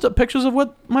 I'll post up pictures of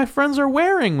what my friends are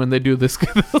wearing when they do this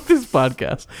these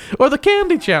podcasts, or the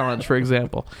candy challenge, for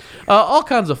example. All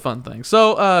kinds of fun things.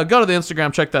 So go to the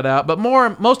Instagram, check that out. But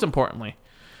most importantly,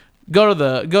 go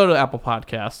to Apple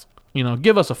Podcasts. You know,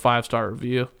 give us a 5-star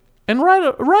review and write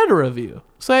a review.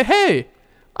 Say, hey,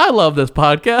 I love this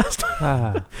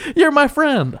podcast. You're my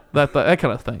friend. That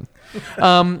kind of thing.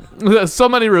 There's so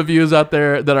many reviews out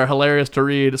there that are hilarious to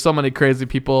read. So many crazy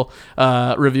people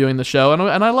reviewing the show,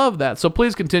 and I love that. So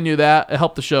please continue that.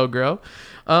 Help the show grow.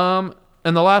 And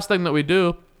the last thing that we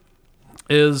do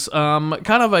is kind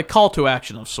of a call to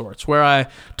action of sorts, where I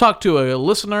talk to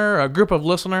a group of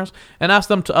listeners, and ask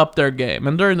them to up their game.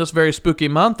 And during this very spooky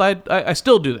month, I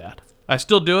still do that. I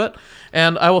still do it,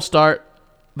 and I will start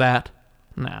that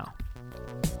now.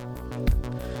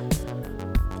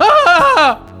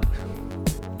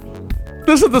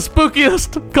 This is the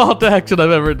spookiest call to action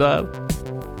I've ever done.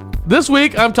 This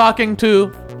week, I'm talking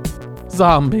to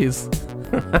zombies.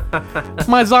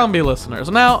 My zombie listeners.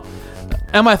 Now,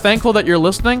 am I thankful that you're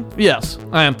listening? Yes,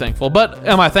 I am thankful. But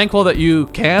am I thankful that you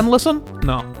can listen?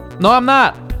 No. No, I'm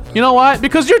not. You know why?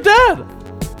 Because you're dead.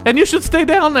 And you should stay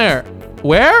down there.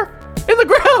 Where? In the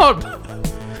ground.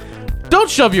 Don't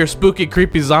shove your spooky,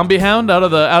 creepy zombie hound out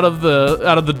of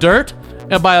the dirt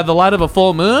and by the light of a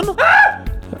full moon.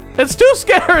 It's too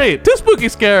scary. Too spooky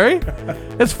scary.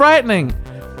 It's frightening.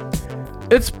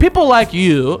 It's people like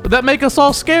you that make us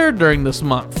all scared during this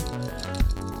month.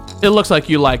 It looks like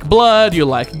you like blood, you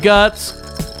like guts.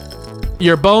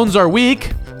 Your bones are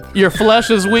weak. Your flesh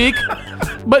is weak.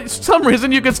 But for some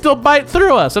reason you can still bite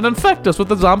through us and infect us with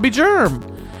the zombie germ.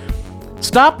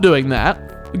 Stop doing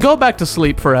that. Go back to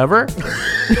sleep forever.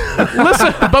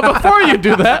 Listen, but before you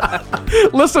do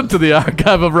that, listen to the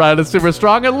archive of Ryan is Super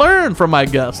Strong and learn from my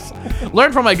guests.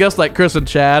 Learn from my guests like Chris and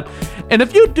Chad. And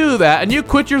if you do that and you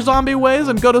quit your zombie ways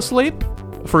and go to sleep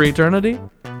for eternity,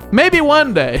 maybe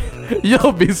one day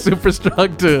you'll be super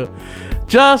strong too.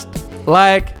 Just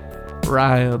like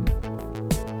Ryan.